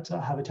countries that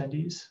have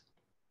attendees.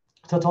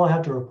 So that's all I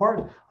have to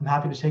report. I'm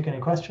happy to take any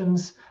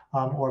questions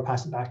or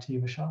pass it back to you,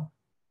 Michelle.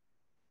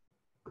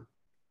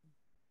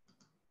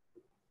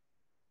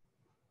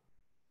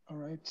 All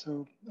right,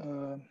 so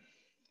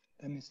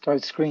let me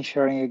start screen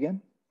sharing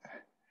again.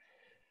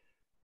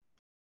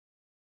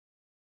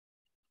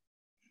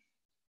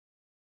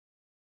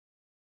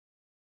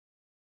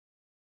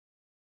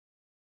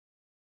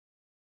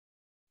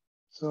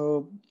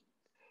 So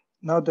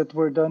now that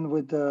we're done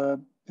with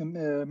the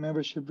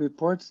membership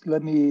reports,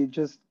 let me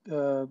just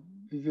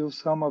review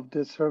some of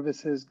the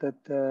services that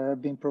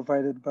have been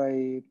provided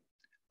by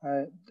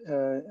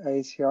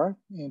IACR,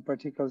 in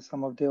particular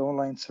some of the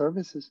online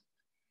services.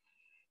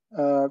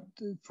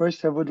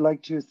 First, I would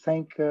like to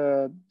thank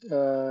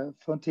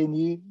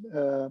Fontaine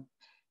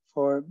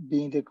for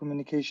being the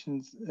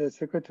communications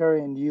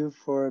secretary and you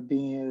for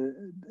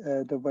being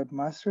the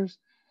webmasters.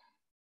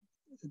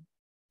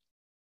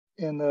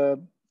 And a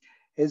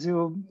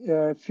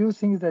few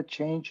things that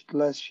changed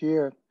last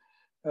year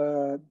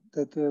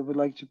that I would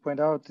like to point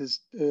out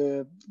is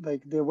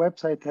like the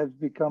website has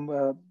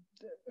become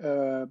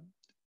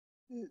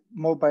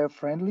mobile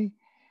friendly.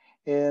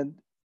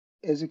 And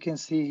as you can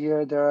see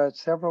here, there are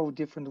several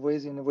different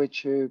ways in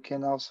which you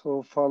can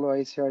also follow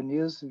IACR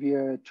news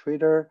via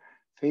Twitter,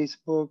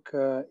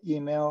 Facebook,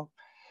 email.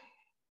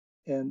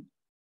 And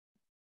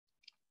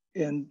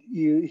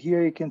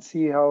here you can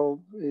see how,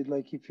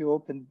 like, if you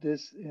open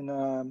this in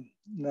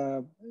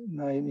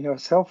your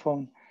cell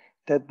phone,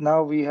 that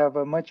now we have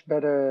a much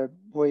better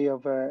way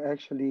of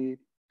actually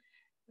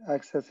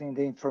accessing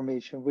the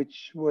information,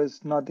 which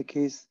was not the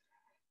case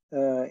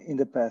in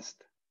the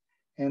past.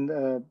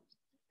 And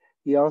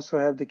we also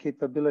have the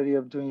capability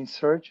of doing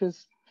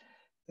searches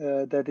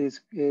that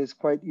is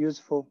quite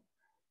useful.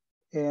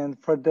 And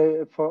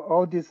for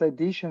all these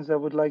additions, I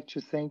would like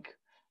to thank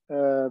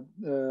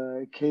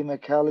Kay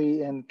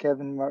McCallie and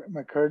Kevin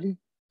McCurdy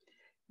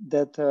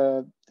that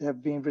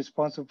have been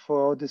responsible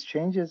for all these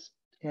changes,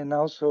 and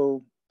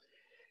also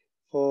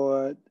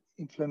for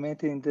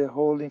implementing the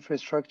whole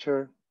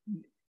infrastructure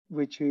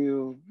which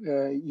you're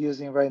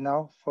using right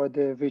now for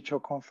the virtual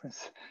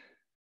conference.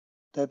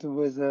 That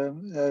was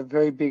a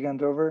very big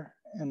endeavor,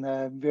 and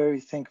I'm very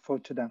thankful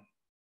to them.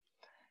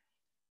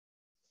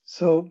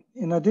 So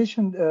in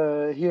addition,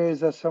 here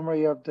is a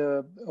summary of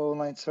the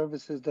online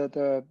services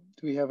that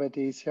we have at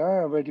the IACR.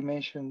 I already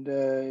mentioned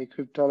the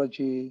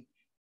cryptology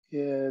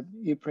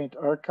ePrint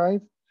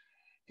archive.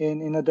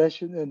 And in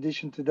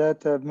addition to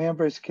that,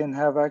 members can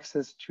have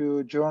access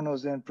to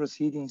journals and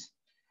proceedings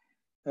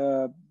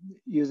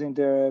using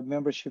their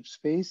membership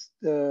space.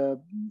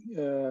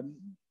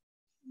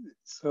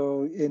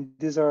 So in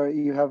these are,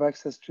 you have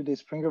access to the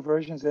Springer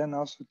versions and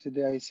also to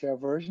the IACR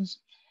versions.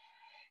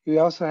 We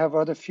also have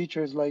other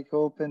features like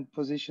open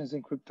positions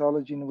in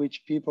cryptology in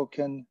which people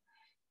can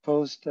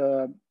post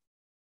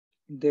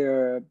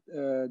their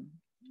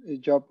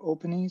job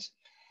openings.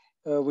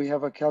 We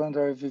have a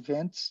calendar of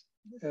events,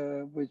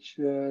 which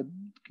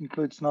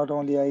includes not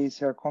only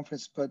IACR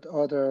conference, but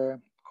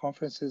other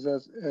conferences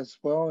as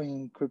well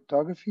in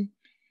cryptography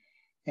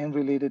and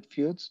related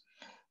fields.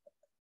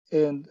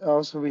 And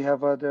also we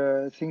have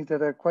other things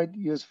that are quite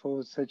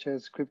useful, such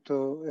as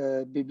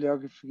crypto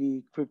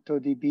bibliography,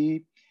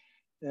 CryptoDB,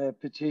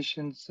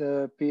 petitions,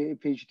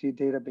 PhD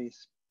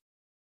database.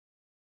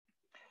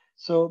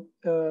 So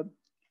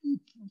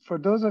for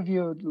those of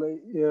you,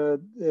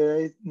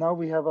 now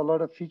we have a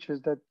lot of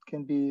features that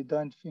can be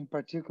done. In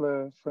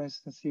particular, for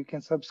instance, you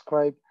can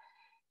subscribe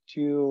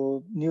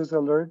to news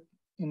alert,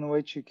 in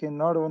which you can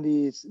not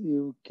only,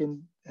 you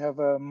can have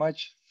a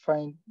much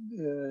fine,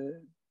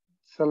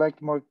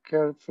 select more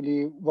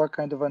carefully what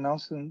kind of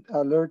announcement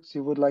alerts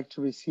you would like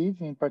to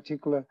receive. In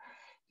particular,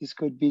 this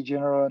could be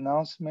general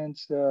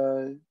announcements,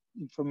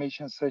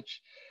 information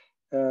such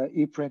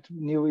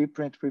new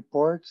ePrint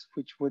reports,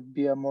 which would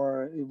be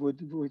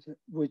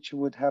which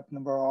would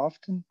happen more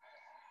often.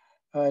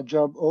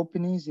 Job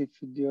openings if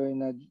you're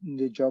in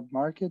the job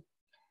market,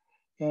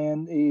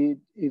 and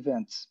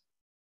events.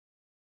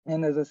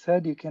 And as I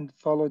said, you can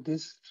follow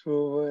this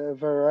through a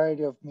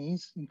variety of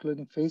means,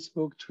 including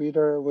Facebook,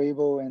 Twitter,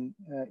 Weibo, and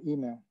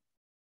email.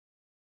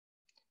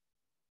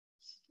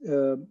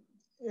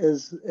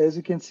 As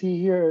you can see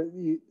here,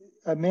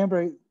 a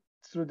member,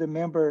 through the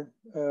member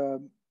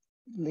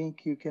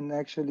link, you can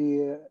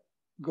actually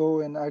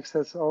go and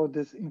access all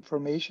this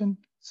information.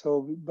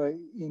 So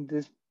in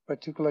this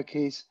particular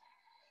case,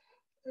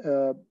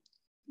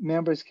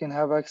 members can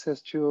have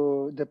access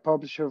to the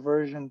publisher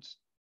versions,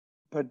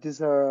 but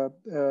these are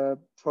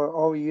for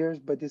all years,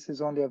 but this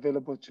is only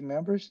available to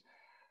members.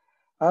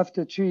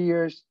 After 2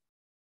 years,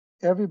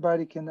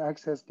 everybody can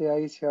access the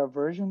IACR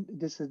version.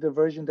 This is the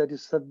version that you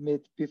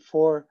submit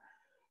before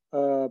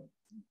to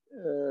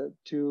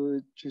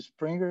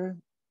Springer,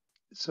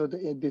 so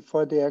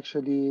before they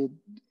actually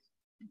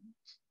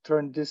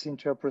turn this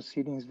into a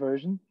proceedings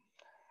version.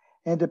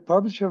 And the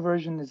publisher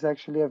version is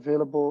actually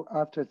available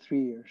after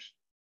 3 years.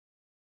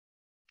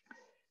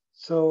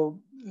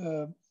 So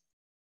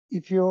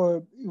if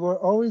you're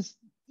always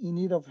in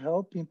need of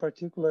help, in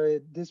particular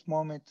at this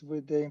moment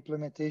with the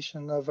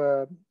implementation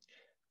of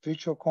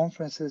virtual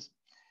conferences,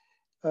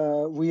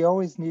 we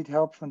always need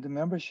help from the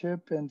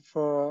membership and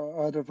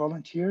for other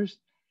volunteers.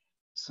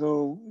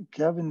 So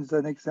Kevin is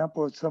an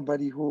example of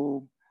somebody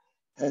who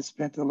has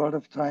spent a lot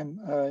of time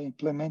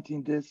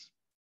implementing this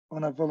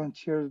on a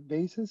volunteer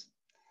basis.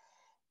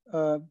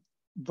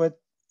 But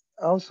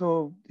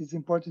also it's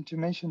important to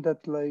mention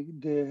that like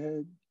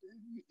the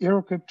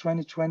Eurocrypt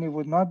 2020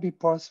 would not be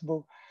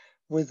possible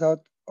without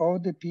all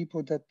the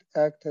people that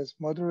act as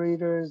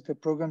moderators, the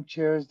program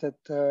chairs that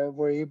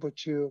were able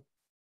to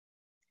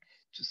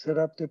set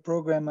up the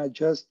program,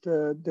 adjust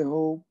the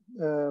whole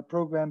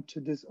program to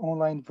this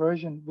online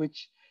version,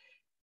 which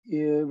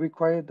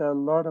required a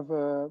lot of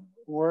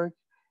work.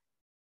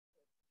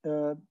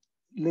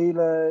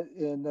 Leila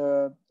and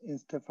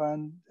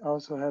Stefan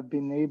also have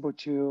been able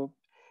to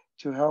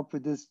help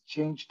with this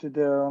change to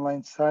the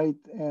online site,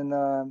 and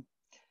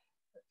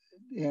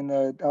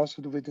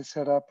also with the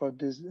setup of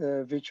this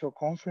virtual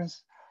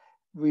conference.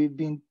 We've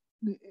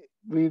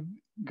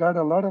got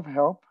a lot of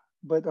help,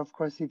 but of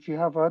course, if you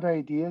have other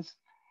ideas,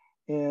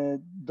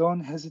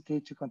 don't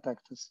hesitate to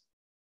contact us.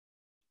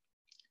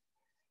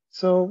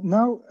 So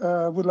now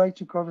I would like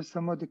to cover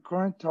some of the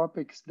current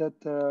topics that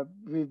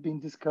we've been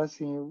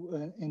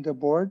discussing in the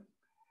board.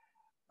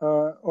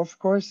 Of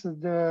course,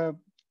 the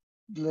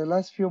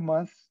last few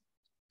months,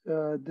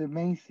 the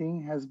main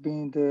thing has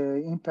been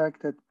the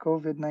impact that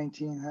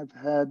COVID-19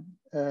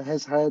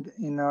 has had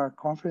in our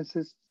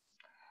conferences,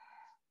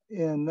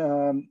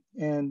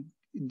 and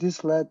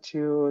this led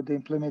to the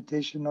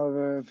implementation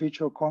of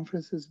virtual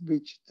conferences,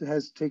 which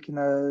has taken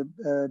a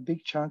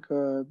big chunk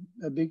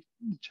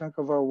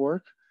of our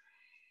work.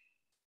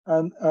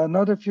 And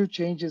another few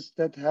changes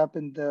that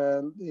happened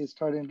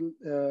starting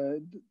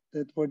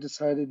that were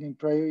decided in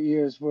prior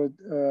years were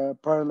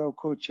parallel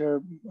co-chair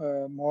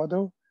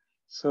model.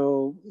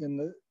 So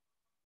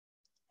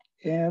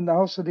and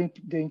also the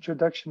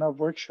introduction of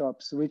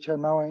workshops, which are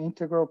now an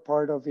integral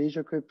part of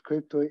AsiaCrypt,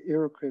 Crypto,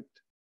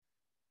 Eurocrypt.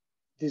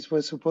 This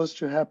was supposed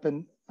to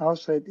happen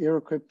outside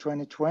Eurocrypt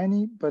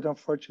 2020, but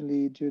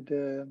unfortunately, due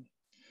to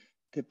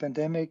the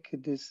pandemic,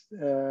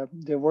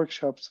 the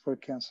workshops were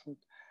canceled.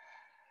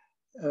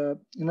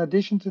 In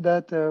addition to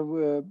that, I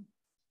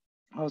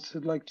also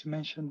would like to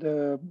mention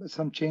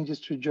some changes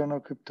to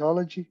journal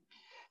cryptology.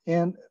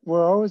 And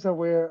we're always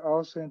aware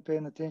also and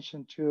paying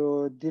attention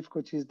to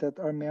difficulties that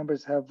our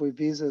members have with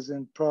visas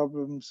and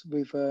problems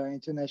with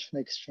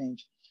international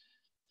exchange.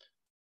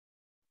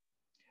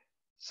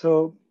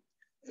 So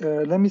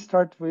let me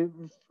start with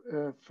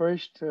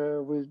first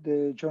with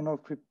the journal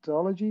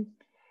cryptology.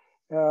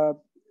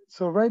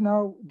 so right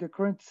now, the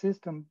current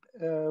system,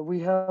 we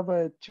have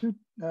two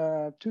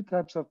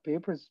types of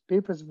papers.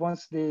 Papers,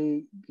 once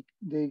they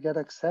get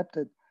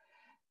accepted,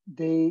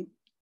 they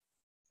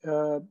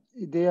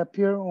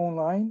appear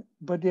online,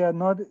 but they are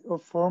not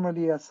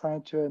formally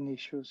assigned to an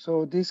issue.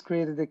 So this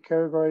created a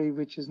category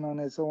which is known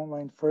as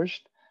online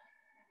first.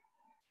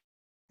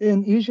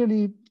 And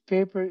usually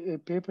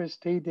papers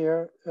stay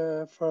there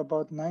for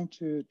about 9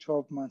 to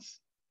 12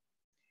 months.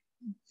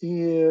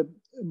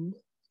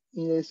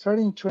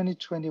 Starting in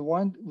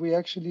 2021, we're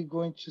actually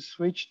going to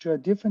switch to a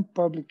different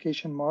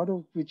publication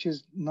model, which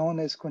is known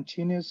as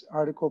continuous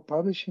article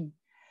publishing.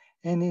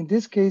 And in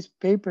this case,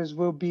 papers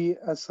will be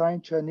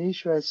assigned to an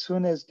issue as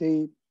soon as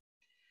they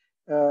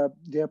are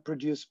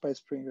produced by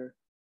Springer.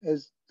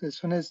 As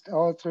soon as the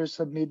authors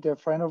submit their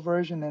final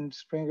version and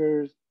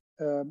Springer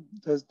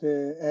does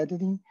the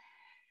editing,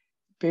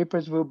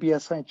 papers will be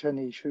assigned to an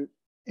issue.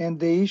 And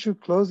the issue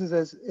closes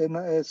as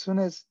soon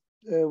as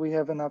we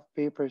have enough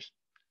papers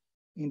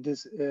in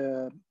this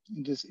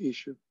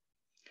issue.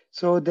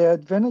 So the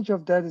advantage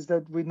of that is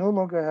that we no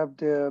longer have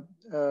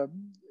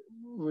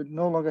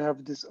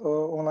this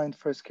online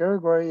first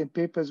category, and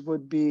papers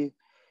would be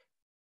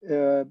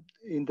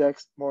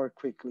indexed more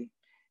quickly.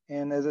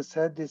 And as I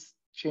said, this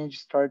change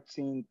starts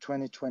in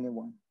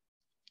 2021.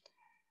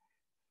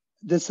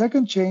 The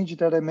second change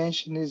that I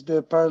mentioned is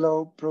the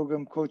parallel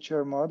program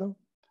co-chair model.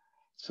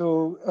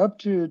 So up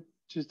to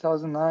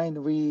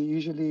 2009, we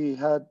usually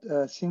had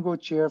a single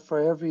chair for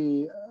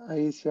every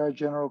IACR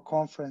general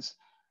conference,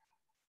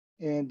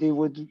 and they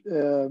would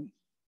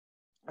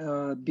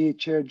be a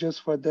chair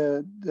just for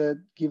the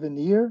given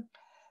year.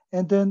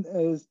 And then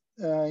in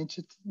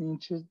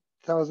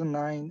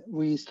 2009,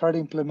 we started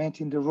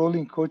implementing the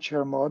rolling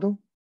co-chair model,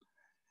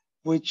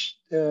 which,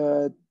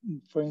 for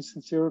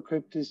instance,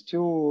 Eurocrypt is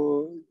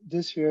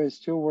this year is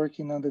still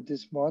working under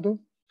this model,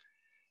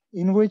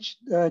 in which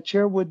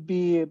chair would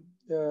be,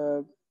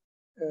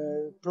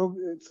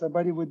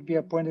 somebody would be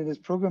appointed as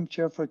program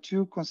chair for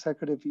 2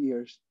 consecutive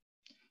years.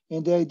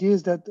 And the idea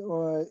is that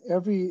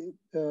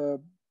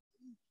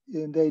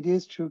and the idea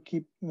is to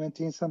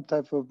maintain some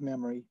type of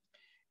memory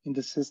in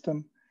the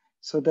system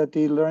so that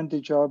they learn the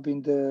job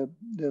in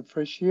the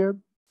first year,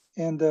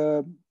 and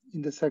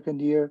in the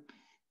second year,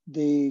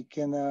 they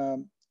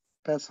can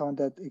pass on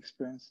that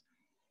experience.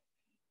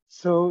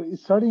 So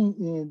starting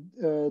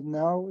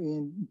now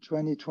in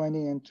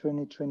 2020 and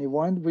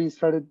 2021, we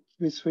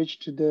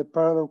switched to the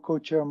parallel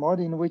co-chair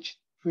model, in which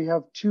we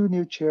have 2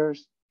 new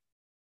chairs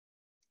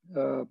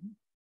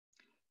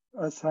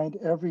assigned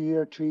every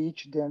year to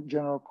each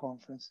general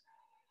conference.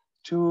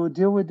 To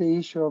deal with the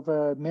issue of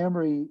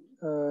memory,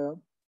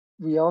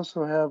 we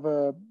also have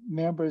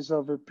members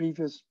of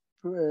previous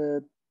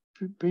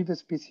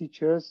PC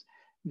chairs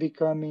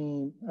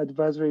becoming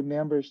advisory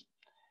members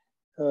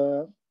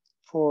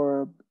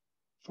for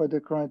the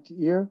current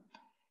year,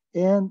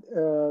 and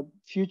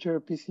future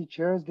PC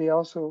chairs. They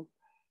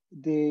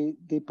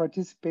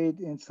participate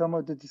in some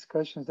of the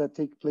discussions that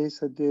take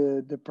place at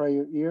the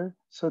prior year,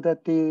 so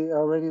that they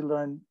already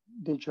learn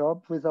the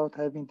job without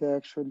having to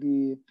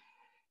actually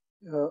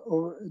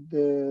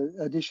the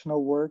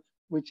additional work,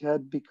 which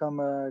had become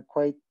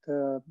quite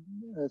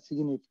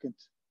significant.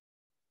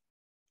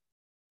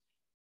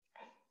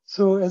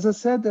 So as I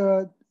said,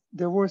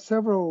 there were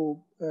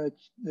several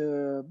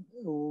the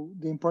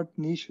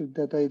important issues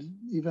that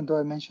even though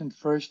I mentioned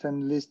first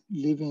and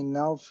leaving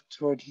now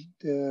for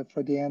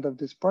the end of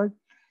this part,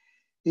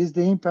 is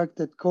the impact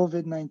that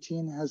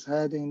COVID-19 has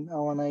had in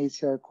our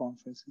IACR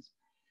conferences.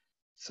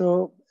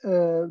 So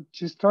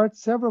to start,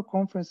 several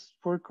conferences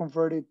were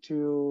converted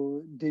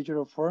to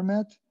digital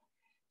format.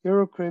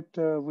 Eurocrypt,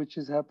 which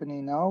is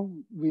happening now,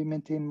 we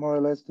maintain more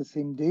or less the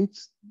same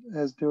dates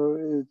as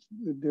the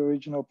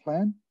original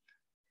plan.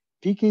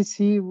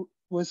 PKC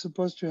was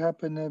supposed to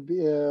happen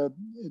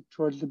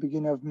towards the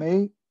beginning of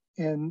May,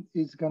 and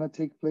it's going to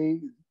take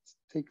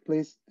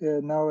place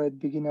now at the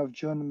beginning of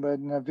June, but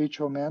in a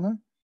virtual manner.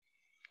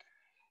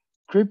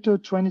 Crypto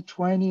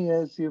 2020,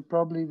 as you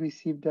probably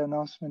received the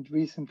announcement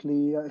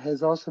recently,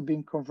 has also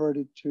been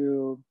converted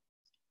to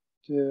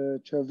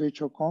a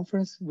virtual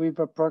conference. We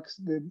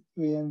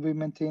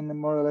maintain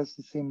more or less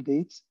the same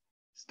dates.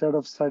 Instead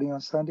of starting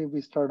on Sunday,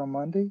 we start on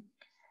Monday.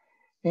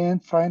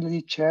 And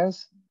finally,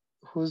 CHES,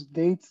 whose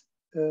dates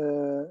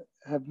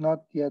have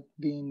not yet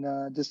been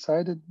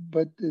decided,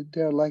 but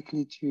they're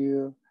likely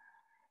to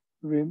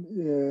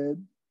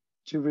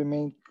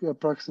remain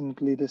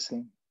approximately the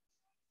same.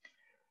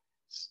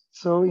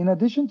 So in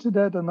addition to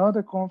that,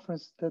 another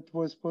conference that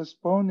was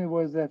postponed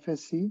was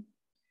FSC.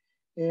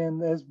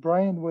 And as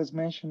Brian was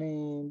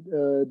mentioning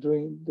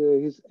during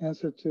his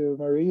answer to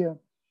Maria,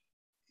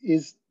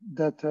 is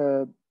that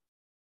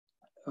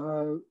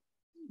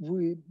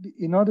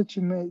in order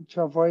to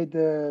avoid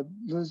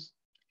lose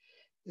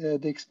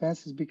the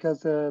expenses,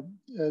 because the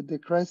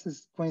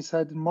crisis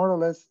coincided more or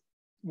less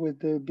with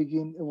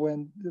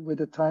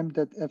the time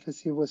that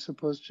FSC was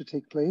supposed to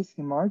take place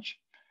in March,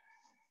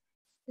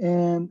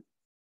 and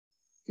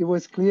it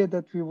was clear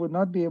that we would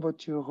not be able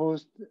to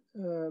host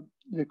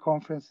the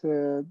conference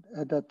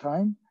at that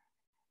time.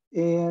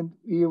 And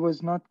it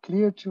was not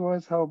clear to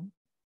us how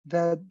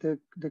bad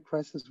the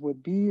crisis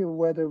would be, or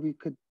whether we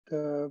could,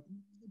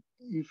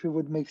 if it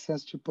would make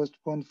sense to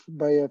postpone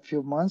by a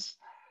few months.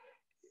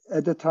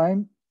 At the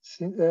time,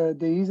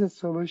 the easiest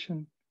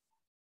solution,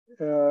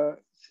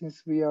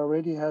 since we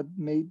already had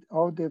made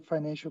all the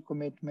financial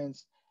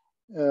commitments,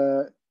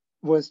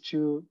 was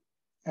to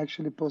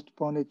actually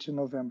postpone it to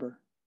November.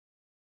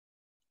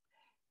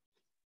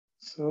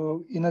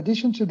 So in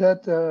addition to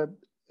that,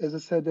 as I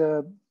said,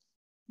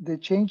 the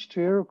change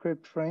to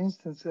Eurocrypt, for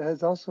instance,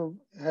 has also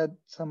had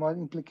some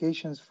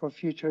implications for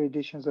future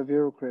editions of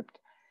Eurocrypt.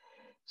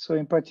 So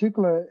in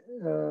particular,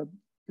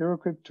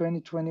 Eurocrypt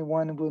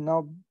 2021 will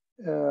now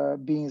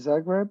be in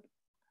Zagreb,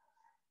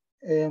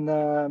 and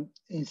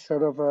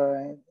instead of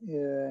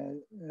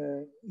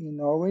in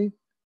Norway,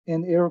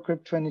 and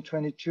Eurocrypt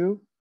 2022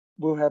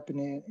 will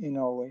happen in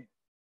Norway.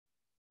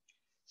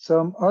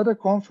 Some other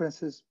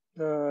conferences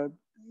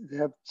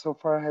have so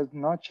far have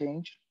not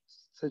changed,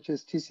 such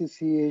as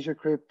TCC, Asia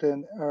Crypto,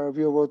 and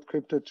Real World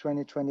Crypto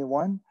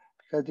 2021,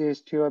 because they're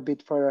still a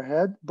bit far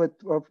ahead. But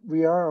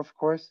we are, of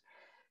course,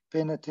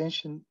 paying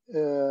attention,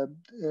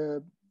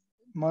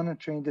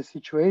 monitoring the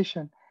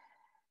situation.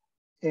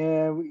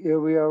 And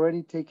we are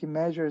already taking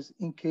measures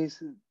in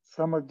case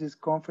some of these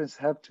conferences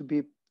have to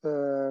be,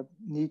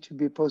 need to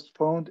be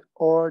postponed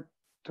or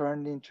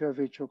turned into a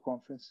virtual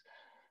conference.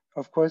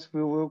 Of course,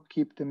 we will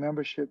keep the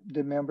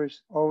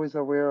members always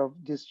aware of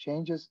these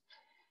changes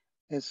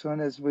as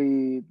soon as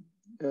we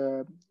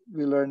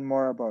learn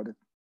more about it.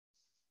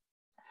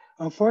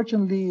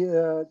 Unfortunately,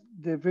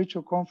 the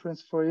virtual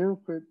conference for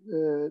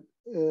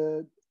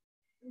Eurocrypt,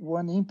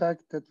 one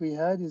impact that we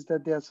had is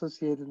that the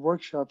associated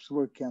workshops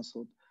were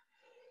canceled.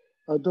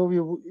 Although we,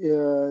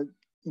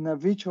 in a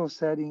virtual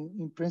setting,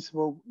 in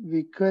principle,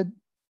 we could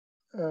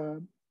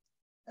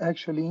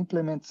actually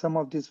implement some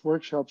of these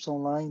workshops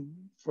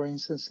online, for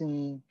instance,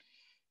 in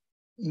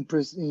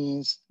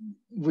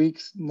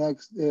weeks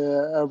next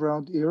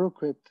around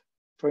Eurocrypt,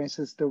 for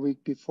instance, the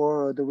week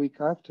before or the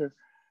week after.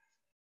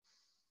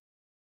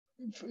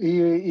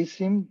 It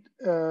seemed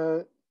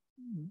that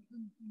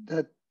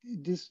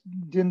this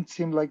didn't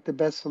seem like the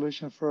best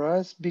solution for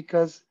us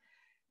because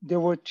there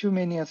were too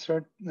many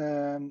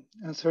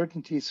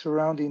uncertainties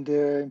surrounding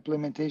the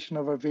implementation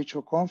of a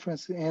virtual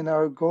conference, and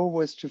our goal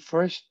was to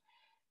first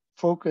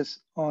focus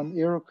on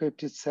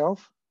Eurocrypt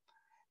itself,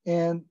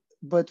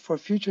 but for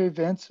future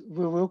events,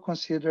 we will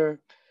consider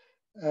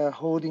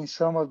holding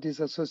some of these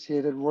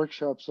associated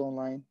workshops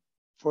online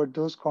for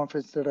those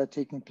conferences that are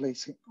taking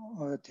place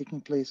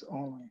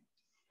online.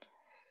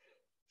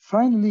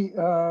 Finally,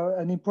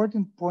 an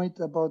important point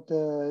about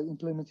the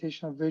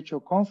implementation of virtual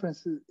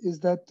conferences is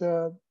that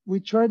we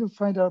try to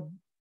find our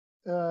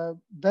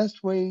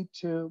best way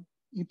to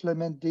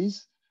implement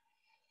this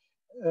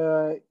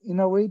in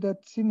a way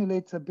that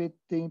simulates a bit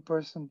the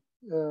in-person,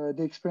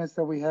 the experience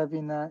that we have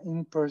in an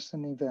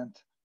in-person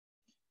event.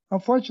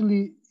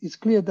 Unfortunately, it's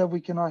clear that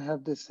we cannot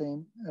have the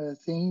same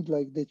thing,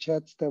 like the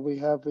chats that we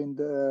have in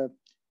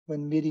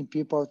when meeting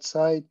people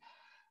outside,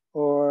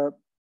 or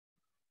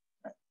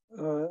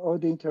all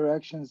the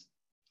interactions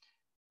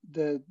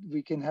that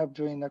we can have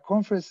during a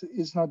conference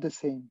is not the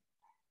same.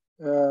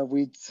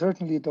 We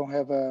certainly don't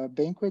have a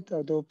banquet,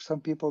 although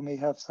some people may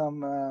have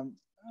some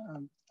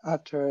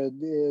after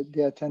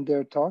they attend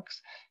their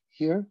talks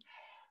here.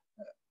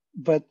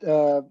 But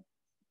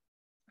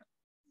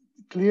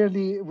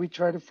clearly, we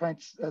try to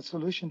find a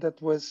solution that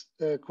was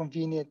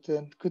convenient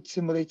and could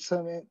simulate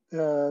some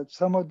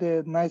of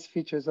the nice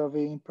features of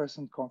an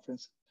in-person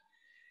conference.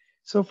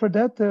 So for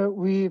that,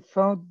 we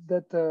found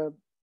that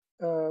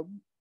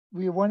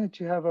we wanted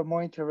to have a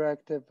more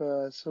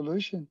interactive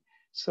solution.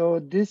 So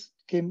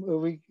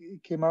we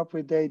came up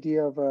with the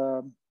idea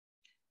of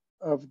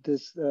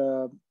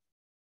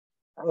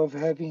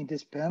having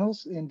these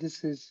panels, and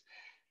this is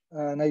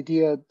an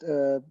idea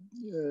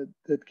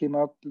that came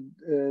up.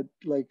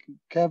 Like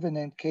Kevin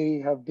and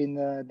Kay have been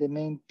the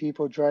main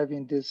people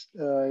driving this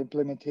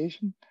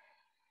implementation,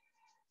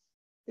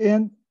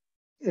 and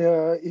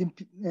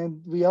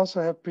we also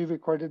have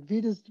pre-recorded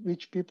videos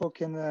which people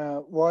can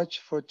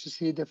watch to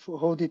see the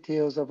whole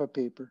details of a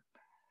paper.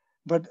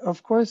 But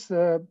of course,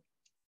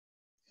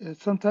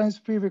 sometimes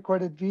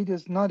pre-recorded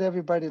videos, not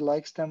everybody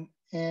likes them,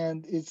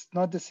 and it's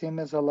not the same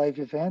as a live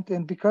event.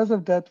 And because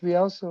of that, we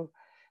also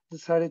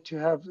decided to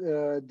have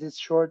these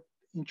short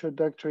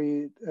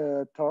introductory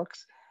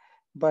talks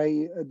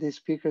by the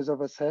speakers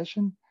of a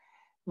session,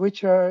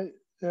 which are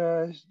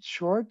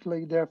short,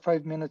 like they're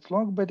 5 minutes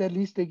long, but at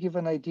least they give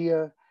an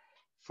idea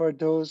for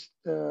those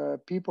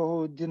people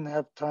who didn't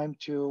have time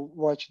to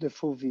watch the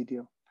full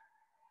video.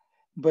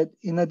 But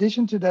in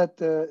addition to that,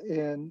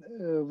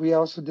 we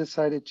also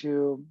decided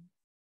to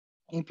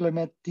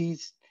implement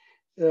these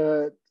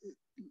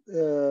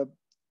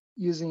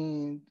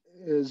using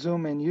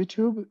Zoom and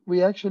YouTube.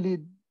 We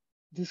actually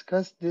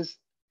discussed this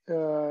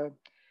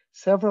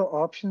several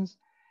options,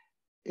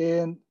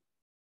 and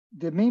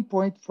the main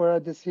point for our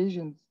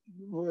decision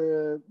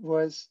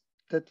was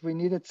that we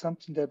needed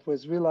something that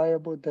was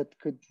reliable, that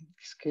could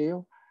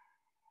scale,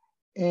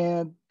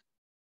 and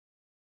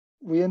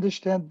we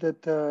understand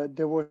that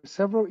there were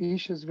several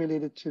issues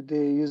related to the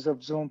use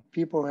of Zoom.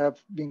 People have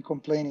been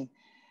complaining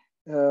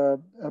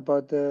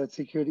about the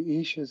security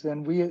issues,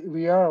 and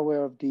we are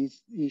aware of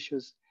these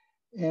issues.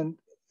 And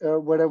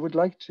what I would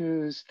like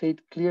to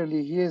state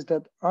clearly here is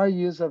that our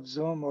use of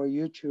Zoom or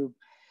YouTube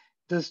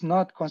does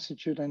not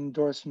constitute an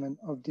endorsement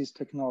of these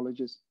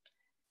technologies.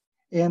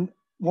 And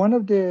one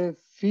of the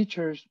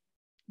features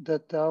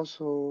that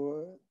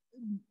also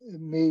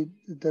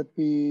that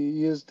we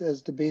used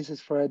as the basis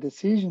for a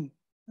decision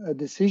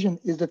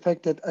is the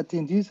fact that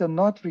attendees are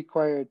not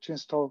required to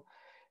install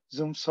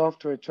Zoom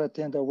software to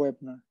attend a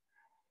webinar.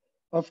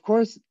 Of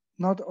course,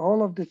 not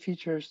all of the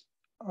features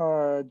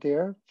are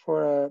there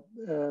for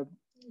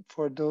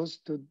those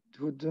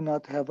who do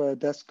not have a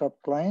desktop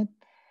client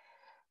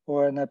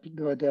or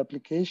the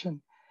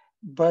application,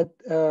 but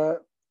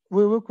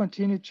we will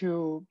continue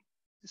to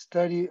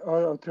study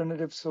our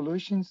alternative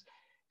solutions,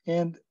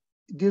 and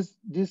these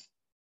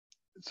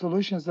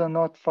solutions are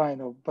not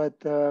final, but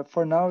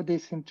for now they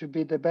seem to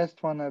be the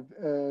best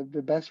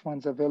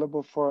ones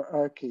available for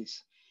our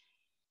case.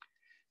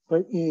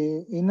 But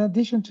in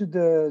addition to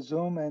the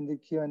Zoom and the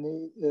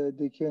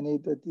Q&A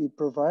that it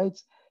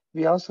provides,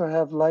 we also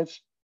have live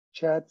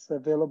chats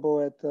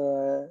available at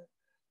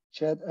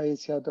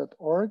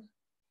chat.iacr.org.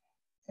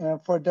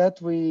 And for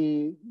that,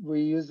 we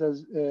use a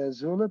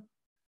Zulip,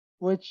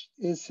 which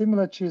is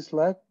similar to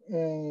Slack,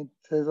 and it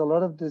has a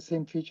lot of the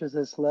same features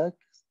as Slack,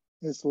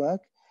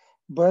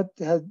 but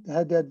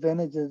had the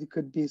advantage that it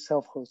could be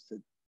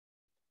self-hosted.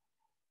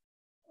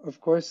 Of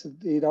course,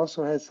 it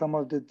also has some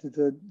of the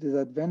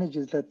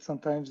advantages that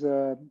sometimes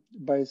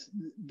by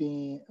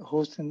being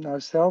hosting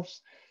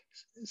ourselves,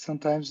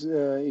 sometimes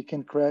it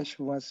can crash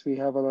once we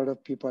have a lot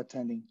of people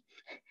attending.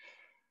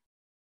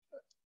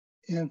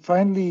 And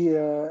finally,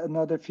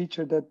 another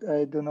feature that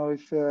I don't know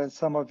if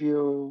some of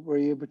you were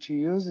able to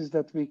use is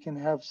that we can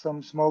have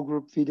some small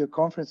group video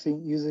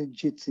conferencing using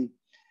Jitsi.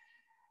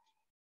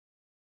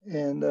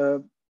 And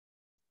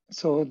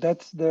so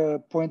that's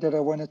the point that I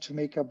wanted to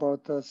make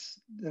about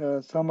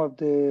some of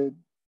the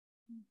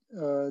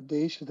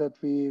issues that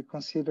we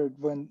considered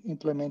when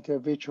implementing a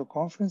virtual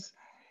conference.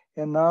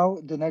 And now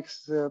the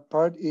next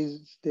part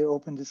is the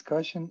open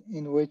discussion,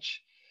 in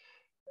which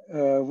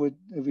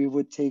we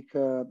would take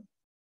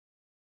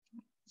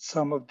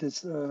some of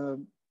these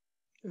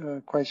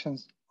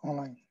questions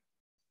online.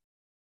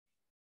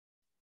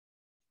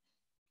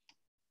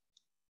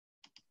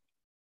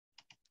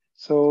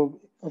 So,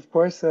 of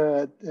course,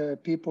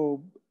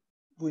 people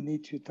would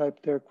need to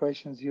type their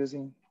questions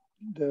using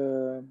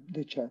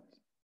the chat.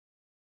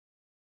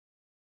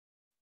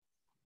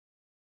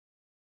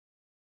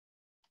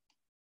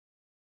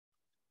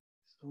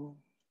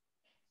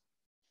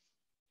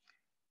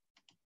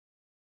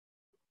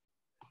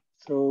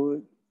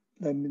 So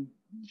let me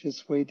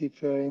just wait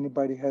if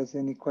anybody has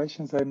any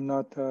questions. I'm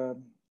not,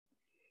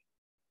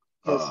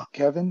 yes,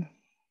 Kevin?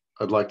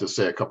 I'd like to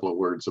say a couple of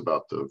words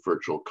about the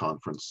virtual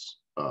conference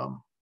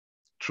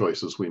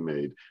choices we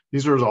made.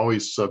 These are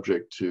always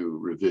subject to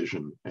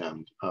revision,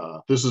 and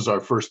this is our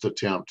first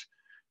attempt.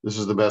 This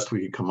is the best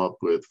we could come up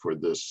with for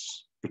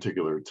this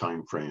particular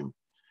time frame.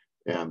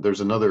 And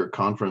there's another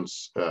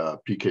conference,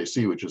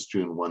 PKC, which is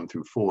June 1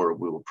 through 4.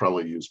 We will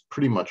probably use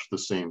pretty much the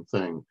same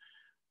thing,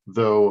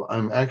 though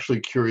I'm actually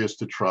curious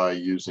to try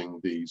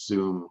using the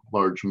Zoom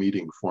large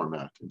meeting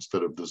format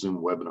instead of the Zoom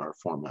webinar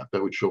format.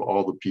 That would show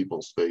all the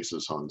people's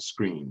faces on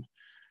screen.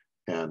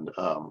 And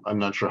I'm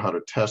not sure how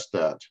to test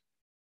that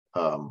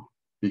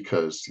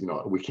because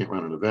we can't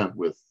run an event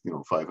with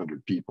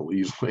 500 people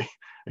easily.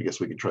 I guess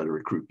we could try to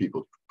recruit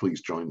people.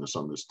 Please join us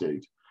on this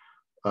date.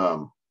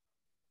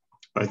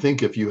 I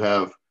think if you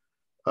have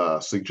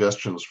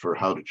suggestions for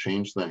how to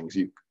change things,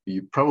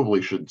 you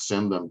probably should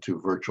send them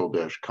to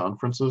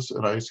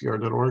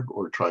virtual-conferences@iacr.org,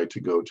 or try to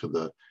go to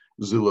the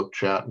Zulip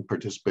chat and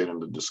participate in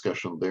the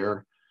discussion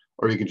there,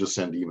 or you can just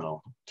send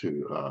email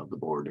to the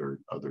board or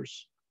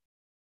others.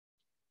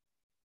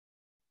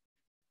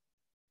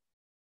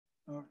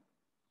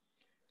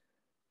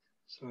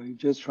 So you're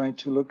just trying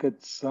to look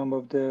at some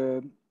of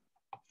the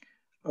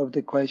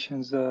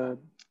questions.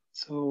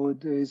 So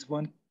there is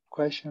one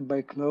question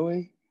by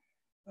Chloe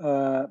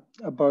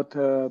about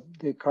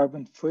the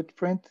carbon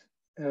footprint,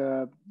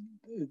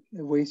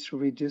 ways to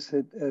reduce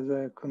it as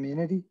a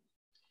community.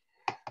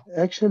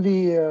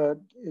 Actually,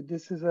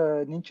 this is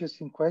an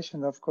interesting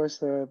question. Of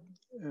course,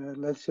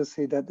 let's just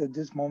say that at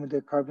this moment,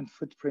 the carbon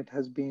footprint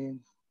has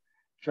been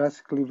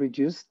drastically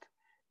reduced,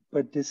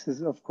 but this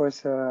is, of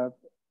course,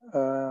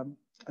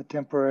 a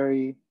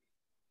temporary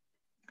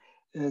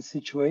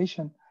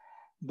situation.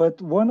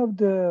 But one of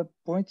the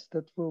points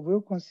that we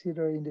will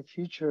consider in the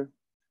future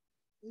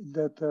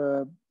that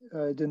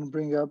I didn't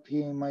bring up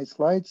here in my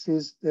slides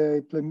is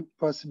the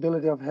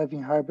possibility of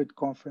having hybrid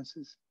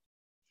conferences.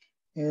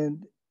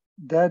 And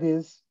that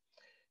is,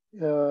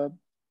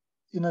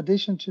 in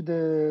addition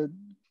to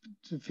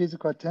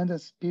physical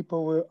attendance,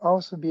 people will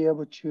also be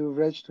able to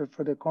register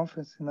for the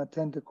conference and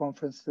attend the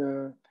conference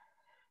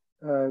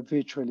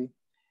virtually.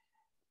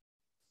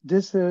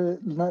 this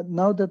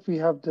now that we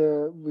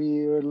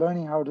are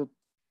learning how to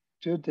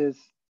do this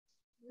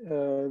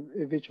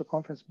a virtual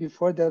conference.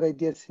 Before, that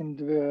idea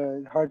seemed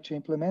hard to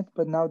implement,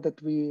 but now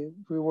that we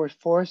were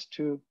forced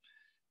to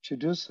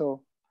do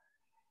so,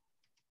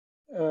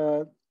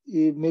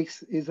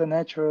 is a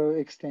natural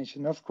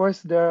extension. Of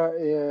course, there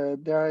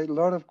are a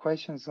lot of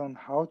questions on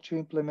how to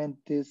implement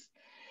this.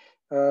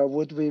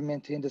 Would we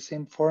maintain the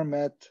same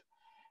format,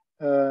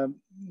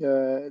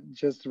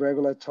 just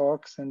regular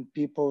talks and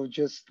people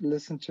just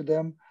listen to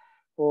them?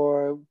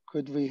 Or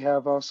could we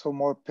have also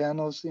more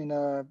panels in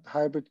a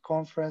hybrid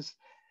conference?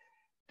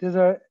 These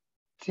are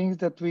things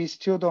that we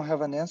still don't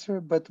have an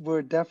answer, but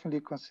we're definitely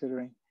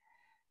considering.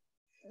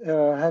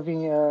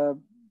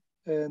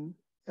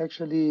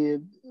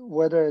 Actually,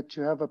 whether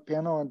to have a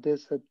panel on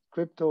this at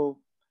crypto,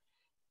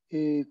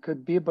 it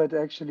could be, but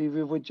actually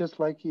we would just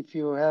like if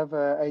you have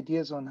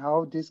ideas on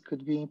how this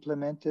could be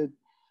implemented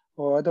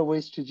or other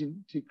ways to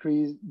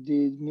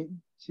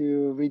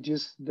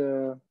reduce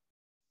the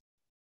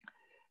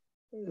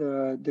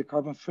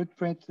carbon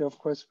footprint. Of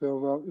course, we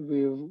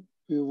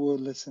will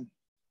listen.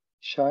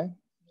 Shai?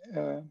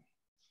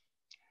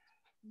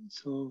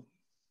 So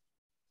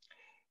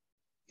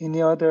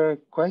any other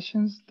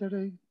questions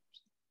that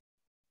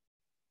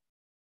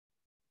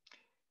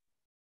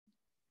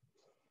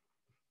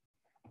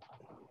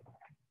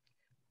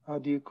how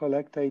do you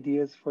collect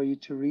ideas for you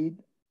to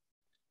read?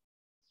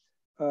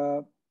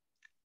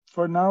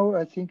 For now,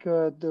 I think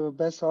the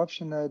best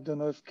option, I don't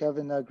know if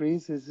Kevin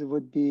agrees, it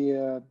would be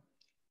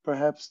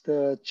perhaps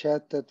the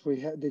chat that we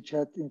have, the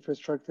chat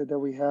infrastructure that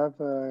we have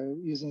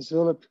using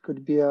Zulip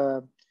could be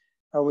a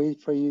way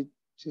for you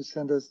to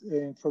send us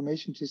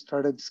information to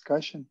start a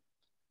discussion.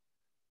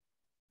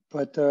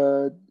 But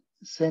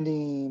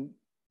sending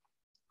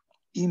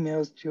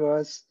emails to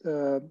us,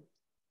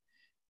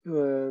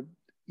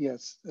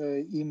 yes,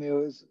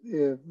 emails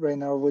right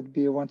now would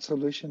be one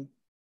solution.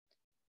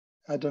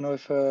 I don't know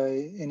if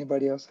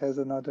anybody else has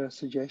another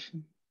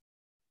suggestion.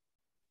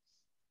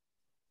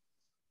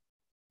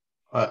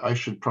 I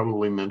should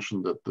probably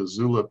mention that the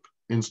Zulip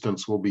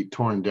instance will be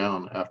torn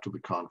down after the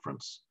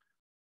conference.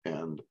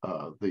 And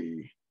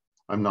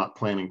I'm not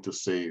planning to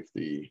save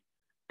the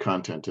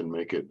content and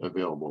make it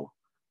available.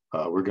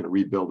 We're going to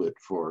rebuild it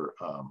for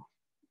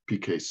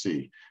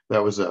PKC.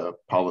 That was a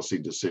policy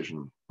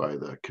decision by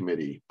the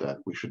committee that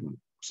we shouldn't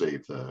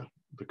save the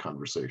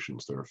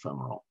conversations. They're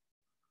ephemeral.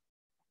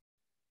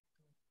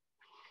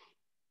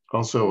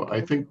 Also,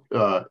 I think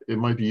it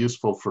might be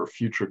useful for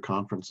future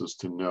conferences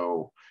to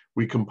know,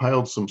 we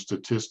compiled some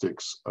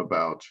statistics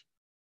about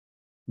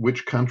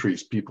which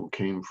countries people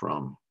came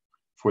from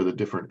for the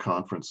different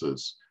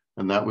conferences.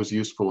 And that was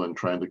useful in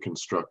trying to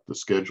construct the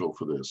schedule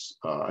for this.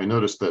 I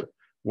noticed that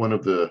one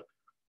of the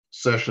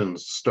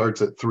sessions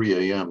starts at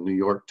 3 a.m. New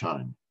York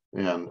time.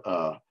 And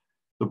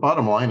the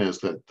bottom line is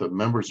that the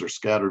members are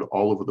scattered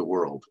all over the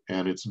world.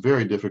 And it's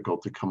very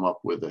difficult to come up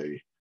with a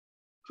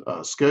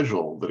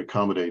schedule that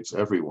accommodates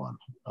everyone.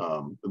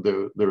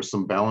 There's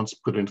some balance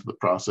put into the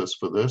process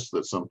for this,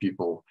 that some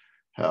people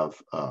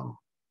have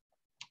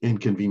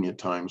inconvenient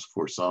times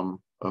for some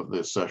of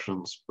the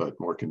sessions, but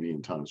more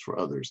convenient times for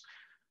others.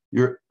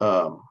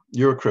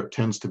 Eurocrypt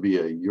tends to be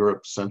a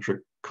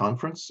Europe-centric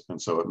conference,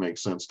 and so it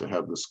makes sense to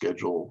have the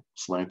schedule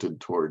slanted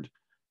toward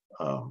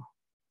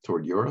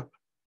Europe.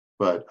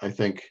 But I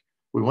think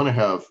we want to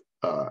have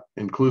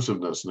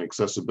inclusiveness and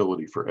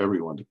accessibility for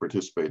everyone to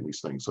participate in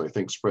these things. So I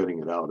think spreading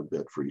it out a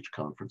bit for each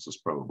conference is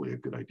probably a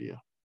good idea.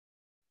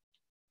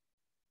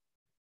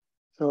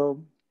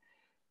 So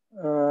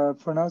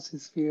for now,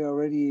 since we are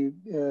already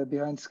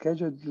behind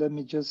schedule, let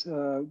me just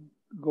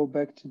go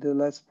back to the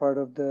last part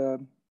of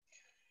the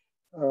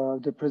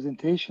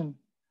presentation,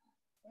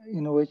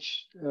 in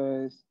which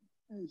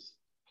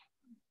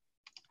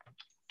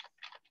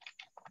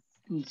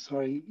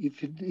sorry,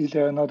 is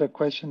there another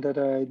question that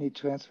I need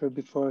to answer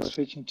before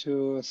switching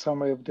to a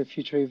summary of the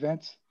future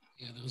events?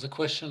 Yeah, there was a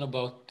question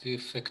about the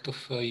effect of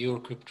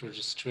Eurocrypt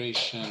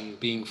registration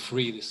being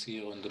free this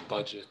year on the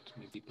budget.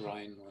 Maybe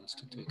Brian wants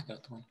to take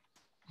that one.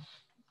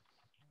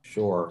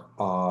 Sure.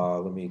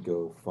 Let me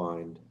go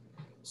find.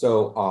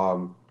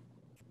 So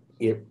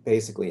it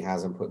basically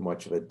hasn't put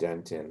much of a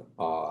dent in.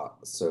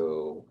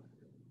 So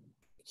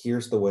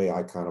here's the way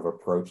I kind of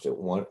approached it.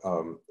 One,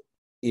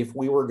 if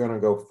we were going to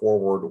go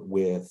forward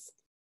with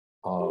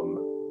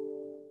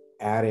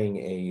adding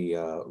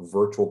a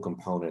virtual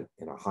component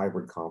in a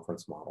hybrid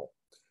conference model,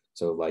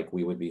 so like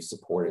we would be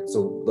supported.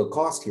 So the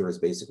cost here is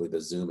basically the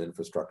Zoom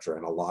infrastructure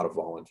and a lot of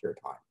volunteer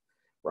time,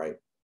 right?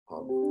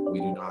 We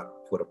do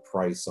not put a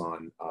price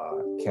on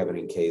Kevin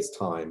and Kay's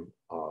time.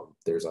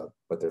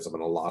 But there's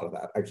been a lot of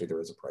that. Actually, there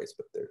is a price,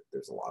 but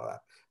there's a lot of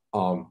that.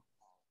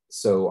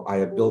 So I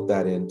have built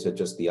that into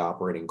just the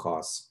operating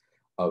costs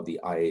of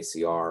the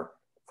IACR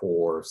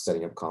for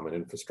setting up common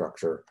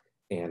infrastructure.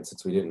 And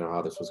since we didn't know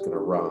how this was going to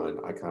run,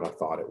 I kind of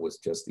thought it was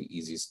just the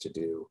easiest to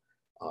do,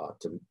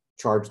 to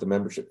charge the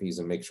membership fees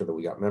and make sure that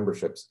we got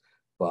memberships,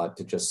 but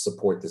to just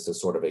support this as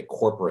sort of a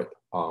corporate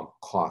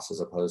cost as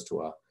opposed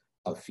to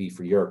a fee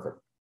for Eurocrypt.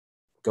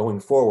 Going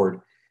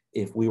forward,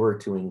 if we were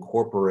to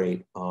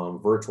incorporate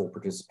virtual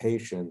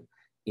participation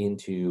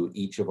into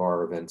each of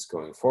our events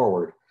going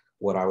forward,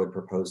 what I would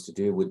propose to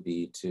do would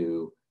be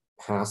to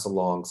pass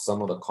along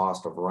some of the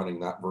cost of running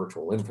that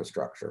virtual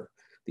infrastructure,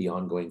 the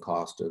ongoing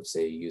cost of,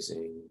 say,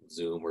 using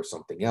Zoom or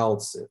something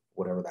else,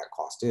 whatever that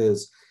cost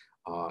is,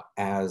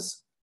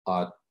 as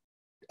a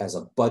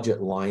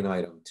budget line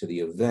item to the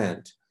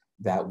event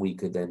that we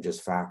could then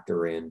just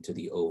factor into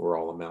the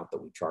overall amount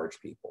that we charge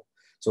people.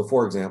 So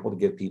for example, to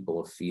give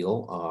people a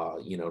feel,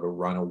 you know, to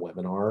run a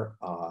webinar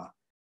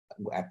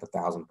at the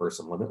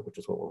 1,000-person limit, which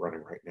is what we're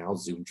running right now,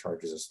 Zoom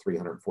charges us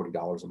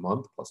 $340 a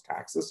month plus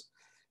taxes.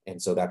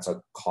 And so that's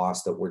a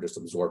cost that we're just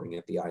absorbing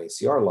at the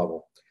IACR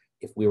level.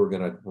 If we were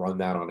going to run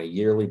that on a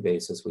yearly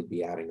basis, we'd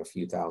be adding a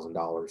few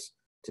 $1,000s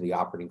to the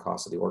operating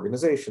costs of the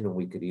organization, and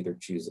we could either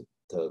choose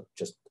to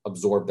just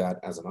absorb that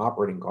as an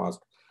operating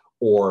cost,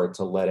 or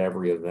to let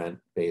every event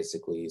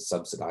basically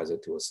subsidize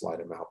it to a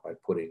slight amount by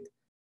putting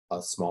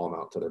a small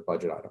amount to their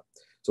budget item.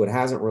 So it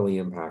hasn't really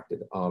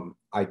impacted.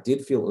 I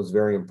did feel it was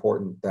very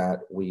important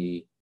that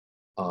we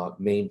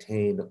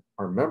maintain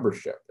our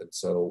membership. And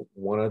so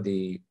one of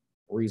the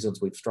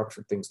reasons we've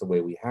structured things the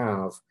way we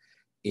have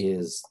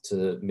is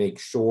to make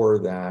sure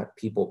that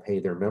people pay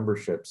their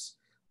memberships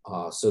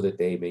so that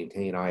they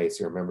maintain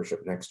IACR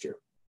membership next year.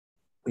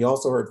 We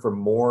also heard from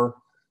more,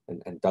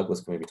 and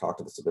Douglas can maybe talk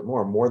to this a bit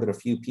more than a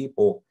few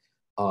people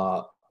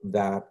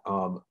that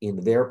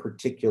in their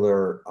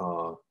particular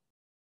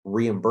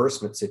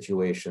reimbursement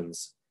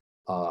situations,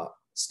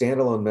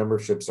 standalone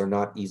memberships are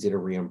not easy to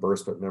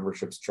reimburse, but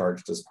memberships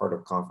charged as part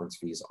of conference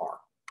fees are.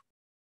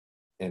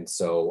 And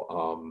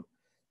so,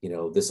 you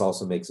know, this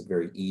also makes it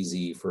very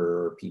easy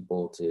for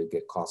people to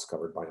get costs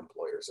covered by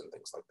employers and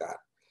things like that.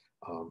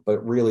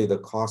 But really the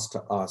cost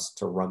to us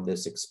to run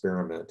this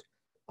experiment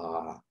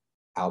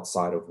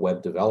outside of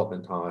web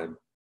development time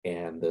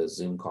and the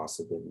Zoom costs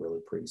have been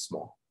really pretty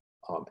small.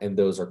 And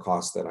those are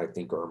costs that I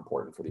think are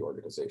important for the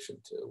organization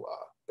to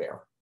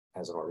bear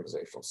as an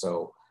organization.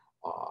 So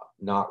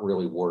not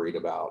really worried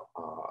about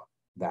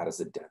that as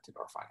a dent in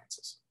our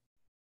finances.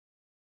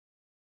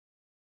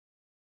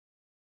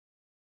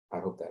 I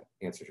hope that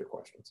answers your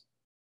questions.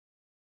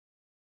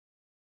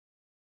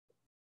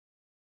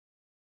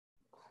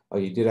 Oh,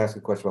 you did ask a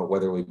question about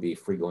whether we'd be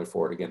free going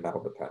forward. Again,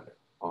 that'll depend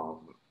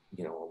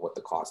you know, on what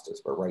the cost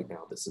is. But right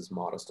now, this is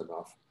modest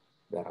enough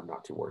that I'm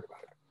not too worried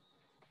about it.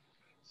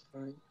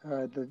 Sorry,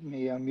 let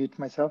me unmute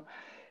myself.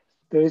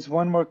 There is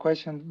one more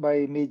question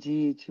by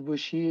Meiji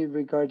Chibushi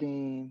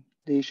regarding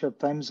the issue of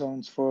time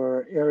zones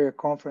for area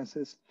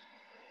conferences.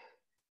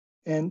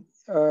 And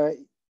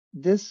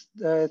this,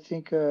 I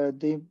think,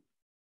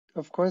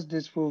 of course,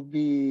 this will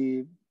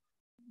be,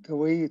 the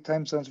way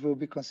time zones will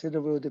be considered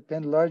will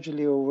depend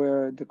largely on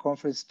where the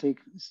conference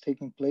is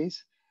taking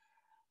place.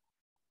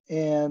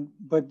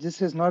 But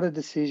this is not a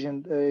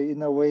decision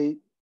in a way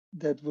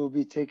that will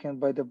be taken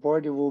by the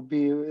board. It will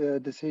be a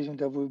decision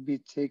that will be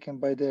taken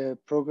by the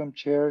program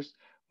chairs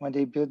when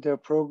they build their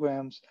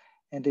programs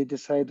and they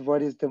decide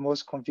what is the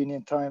most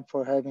convenient time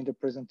for having the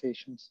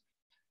presentations.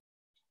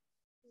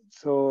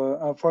 So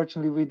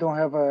unfortunately, we don't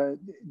have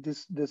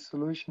this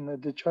solution.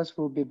 The choice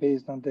will be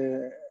based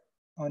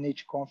on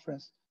each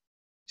conference,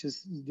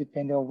 just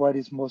depending on what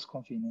is most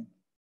convenient.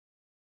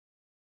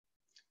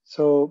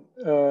 So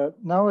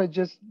now I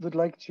just would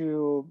like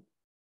to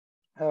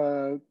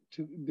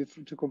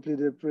complete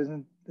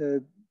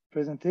the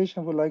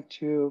presentation, would like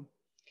to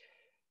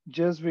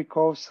just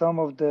recall some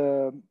of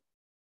the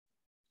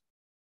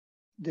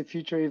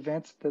future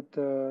events that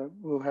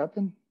will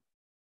happen.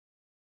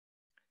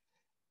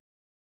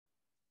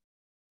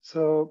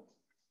 So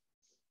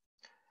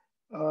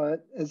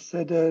as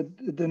said,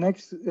 the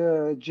next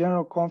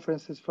general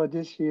conferences for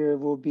this year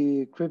will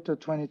be Crypto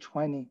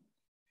 2020.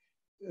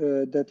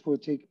 That will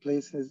take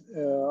place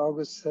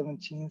August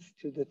 17th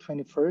to the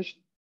 21st,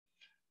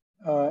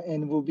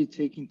 and will be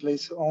taking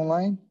place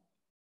online.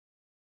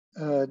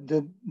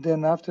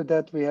 Then after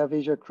that, we have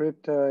Asia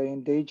Crypto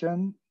in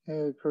Daejeon,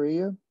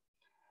 Korea.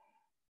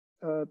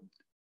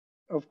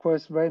 Of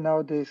course, right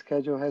now the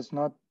schedule has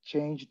not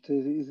changed.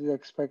 It is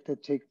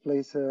expected to take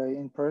place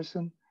in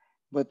person,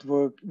 but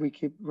we're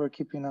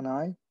keeping an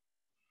eye.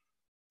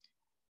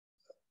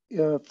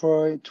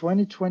 For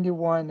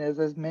 2021, as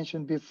I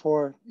mentioned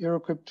before,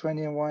 Eurocrypt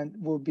 21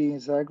 will be in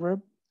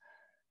Zagreb,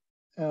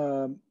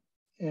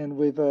 and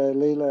with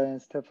Leila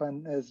and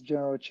Stefan as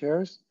general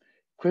chairs.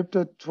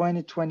 Crypto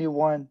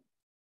 2021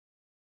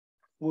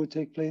 will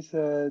take place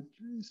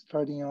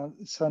starting on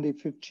Sunday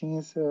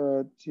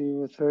 15th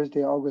to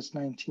Thursday, August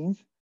 19th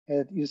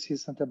at UC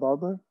Santa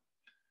Barbara.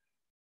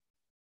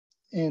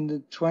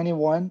 In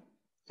 21,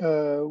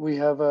 we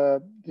have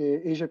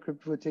the Asia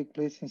Crypto will take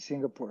place in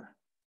Singapore.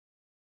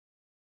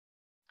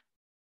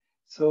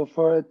 So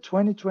for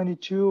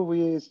 2022,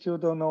 we still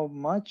don't know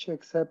much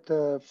except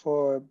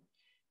for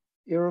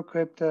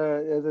Eurocrypt,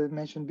 as I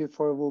mentioned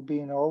before, will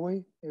be in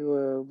Norway.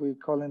 With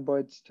Colin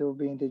Boyd still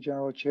being the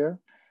general chair.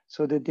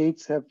 So the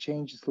dates have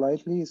changed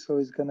slightly. So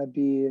it's going to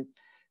be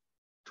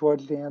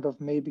towards the end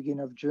of May, beginning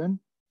of June.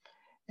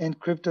 And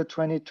Crypto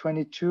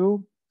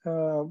 2022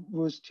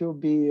 will still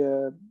be,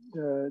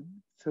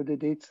 so the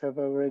dates have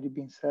already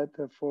been set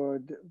for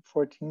the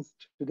 14th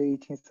to the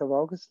 18th of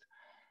August.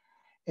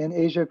 And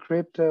Asia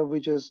Crypto, we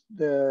just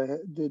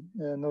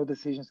no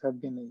decisions have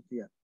been made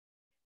yet.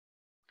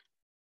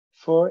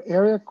 For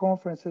area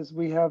conferences,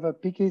 we have a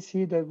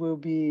PKC that will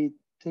be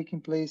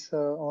taking place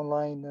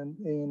online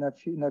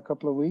in a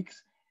couple of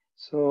weeks.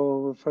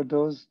 So for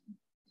those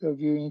of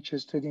you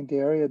interested in the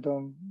area,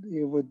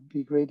 it would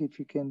be great if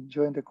you can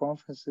join the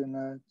conference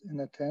and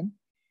attend.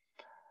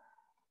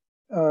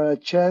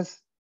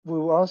 Chess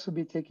will also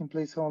be taking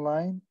place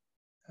online.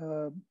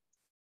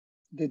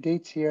 The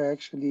dates here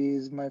actually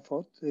is my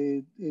fault.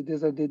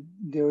 These are the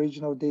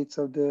original dates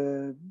of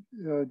the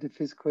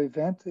physical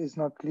event. It's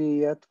not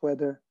clear yet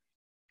whether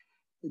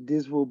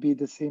these will be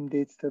the same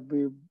dates that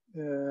we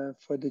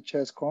for the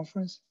chess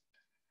conference,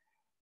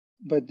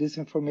 but this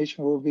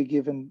information will be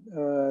given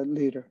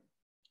later.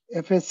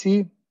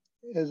 FSC,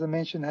 as I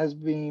mentioned, has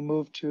been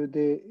moved to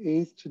the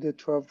 8th to the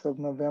 12th of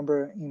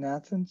November in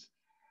Athens.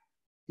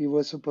 It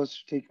was supposed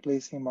to take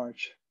place in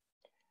March.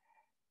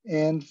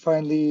 And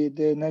finally,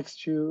 the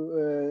next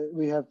two,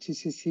 we have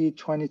TCC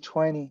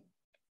 2020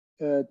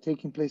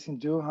 taking place in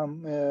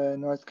Durham,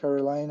 North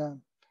Carolina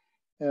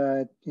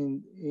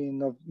in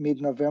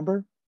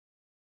mid-November.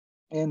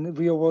 And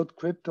Real World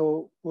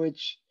Crypto,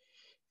 which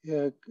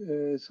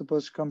is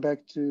supposed to come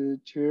back to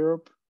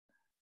Europe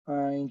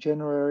in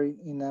January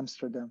in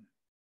Amsterdam.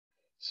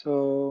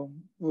 So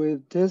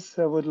with this,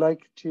 I would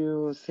like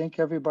to thank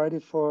everybody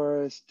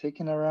for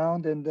sticking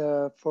around and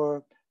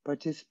for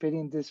participating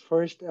in this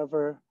first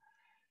ever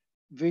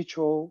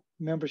virtual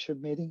membership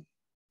meeting.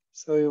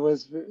 So it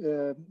was,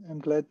 I'm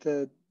glad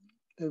that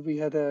we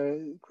had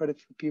quite a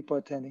few people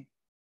attending.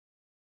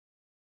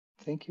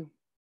 Thank you.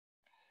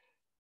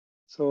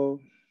 So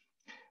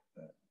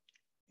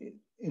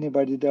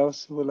anybody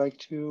else would like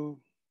to?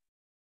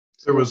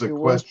 There was a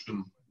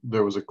question.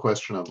 There was a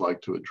question I'd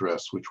like to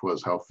address, which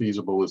was how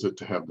feasible is it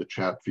to have the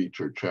chat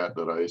feature,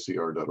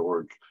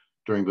 chat.iacr.org,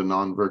 during the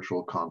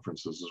non-virtual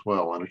conferences as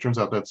well? And it turns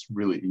out that's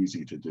really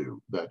easy to do.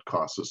 That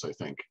costs us, I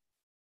think,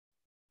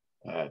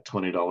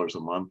 $20 a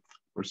month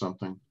or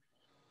something.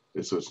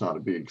 So it's not a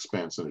big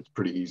expense, and it's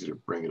pretty easy to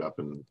bring it up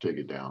and take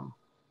it down.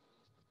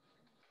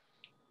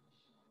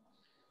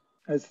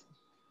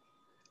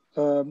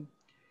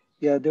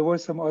 Yeah, there were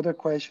some other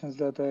questions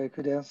that I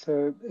could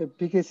answer.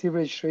 PKC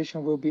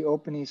registration will be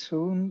opening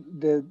soon.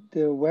 The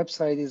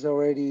website is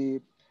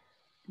already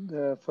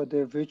for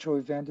the virtual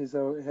event is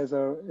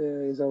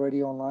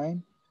already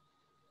online,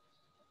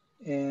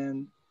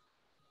 and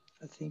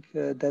I think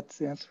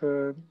that's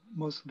answered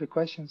most of the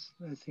questions.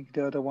 I think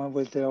the other one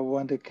was the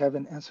one that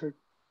Kevin answered.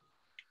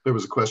 There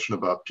was a question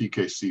about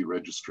PKC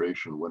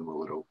registration. When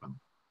will it open?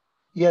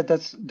 Yeah,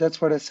 that's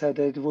what I said.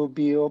 It will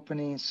be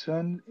opening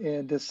soon,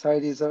 and the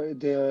site is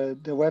the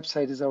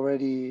website is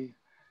already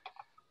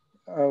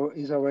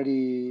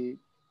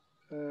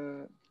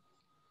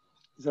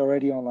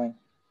online.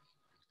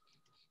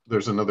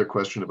 There's another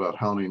question about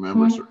how many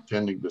members are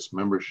attending this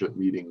membership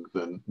meeting.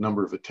 The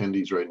number of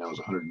attendees right now is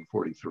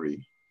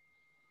 143.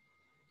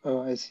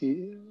 Oh, I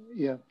see.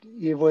 Yeah,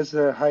 it was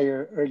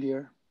higher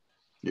earlier.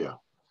 Yeah,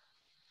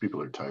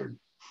 people are tired.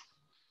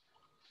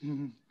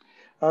 Mm-hmm.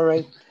 All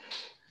right.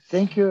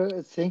 Thank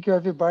you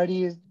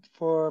everybody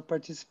for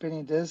participating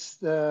in this.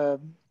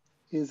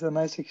 It's a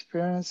nice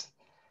experience,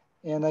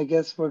 and I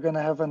guess we're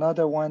gonna have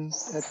another one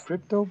at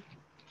Crypto.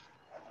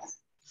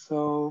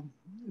 So,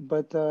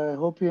 but I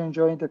hope you're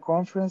enjoying the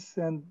conference,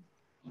 and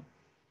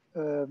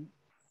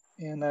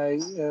I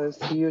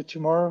see you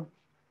tomorrow.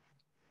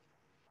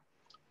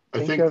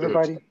 Thank you,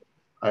 everybody.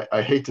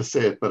 I hate to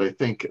say it, but I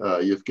think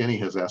Yevgeny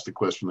has asked a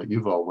question that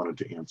you've all wanted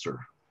to answer.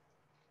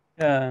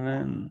 Yeah,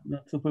 and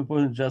not super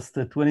important, just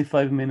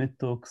 25-minute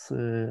talks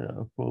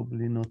are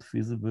probably not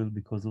feasible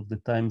because of the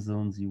time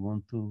zones. You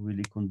want to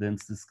really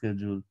condense the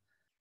schedule.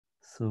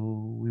 So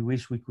we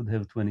wish we could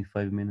have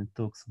 25-minute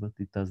talks, but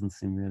it doesn't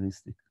seem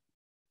realistic.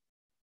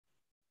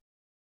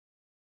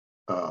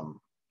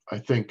 I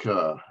think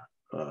Helga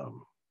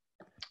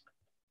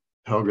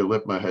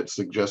Lipma had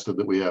suggested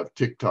that we have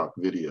TikTok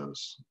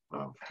videos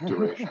of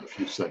duration a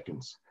few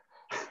seconds.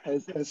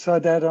 I saw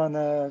that on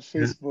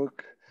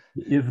Facebook.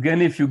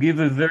 Evgeny, if you give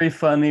a very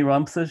funny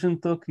ramp session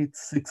talk,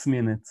 it's 6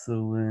 minutes.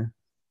 So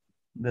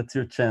that's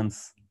your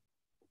chance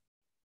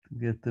to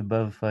get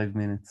above 5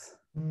 minutes.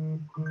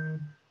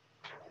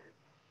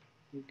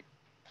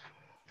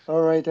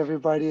 All right,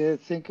 everybody. I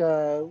think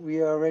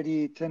we are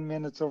already 10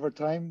 minutes over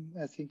time.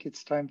 I think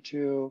it's time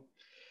to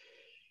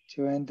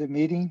end the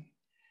meeting.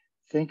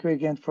 Thank you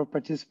again for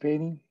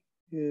participating,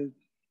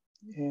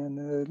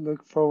 and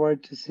look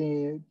forward to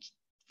seeing you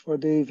for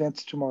the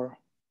events tomorrow.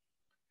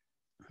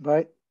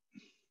 Bye.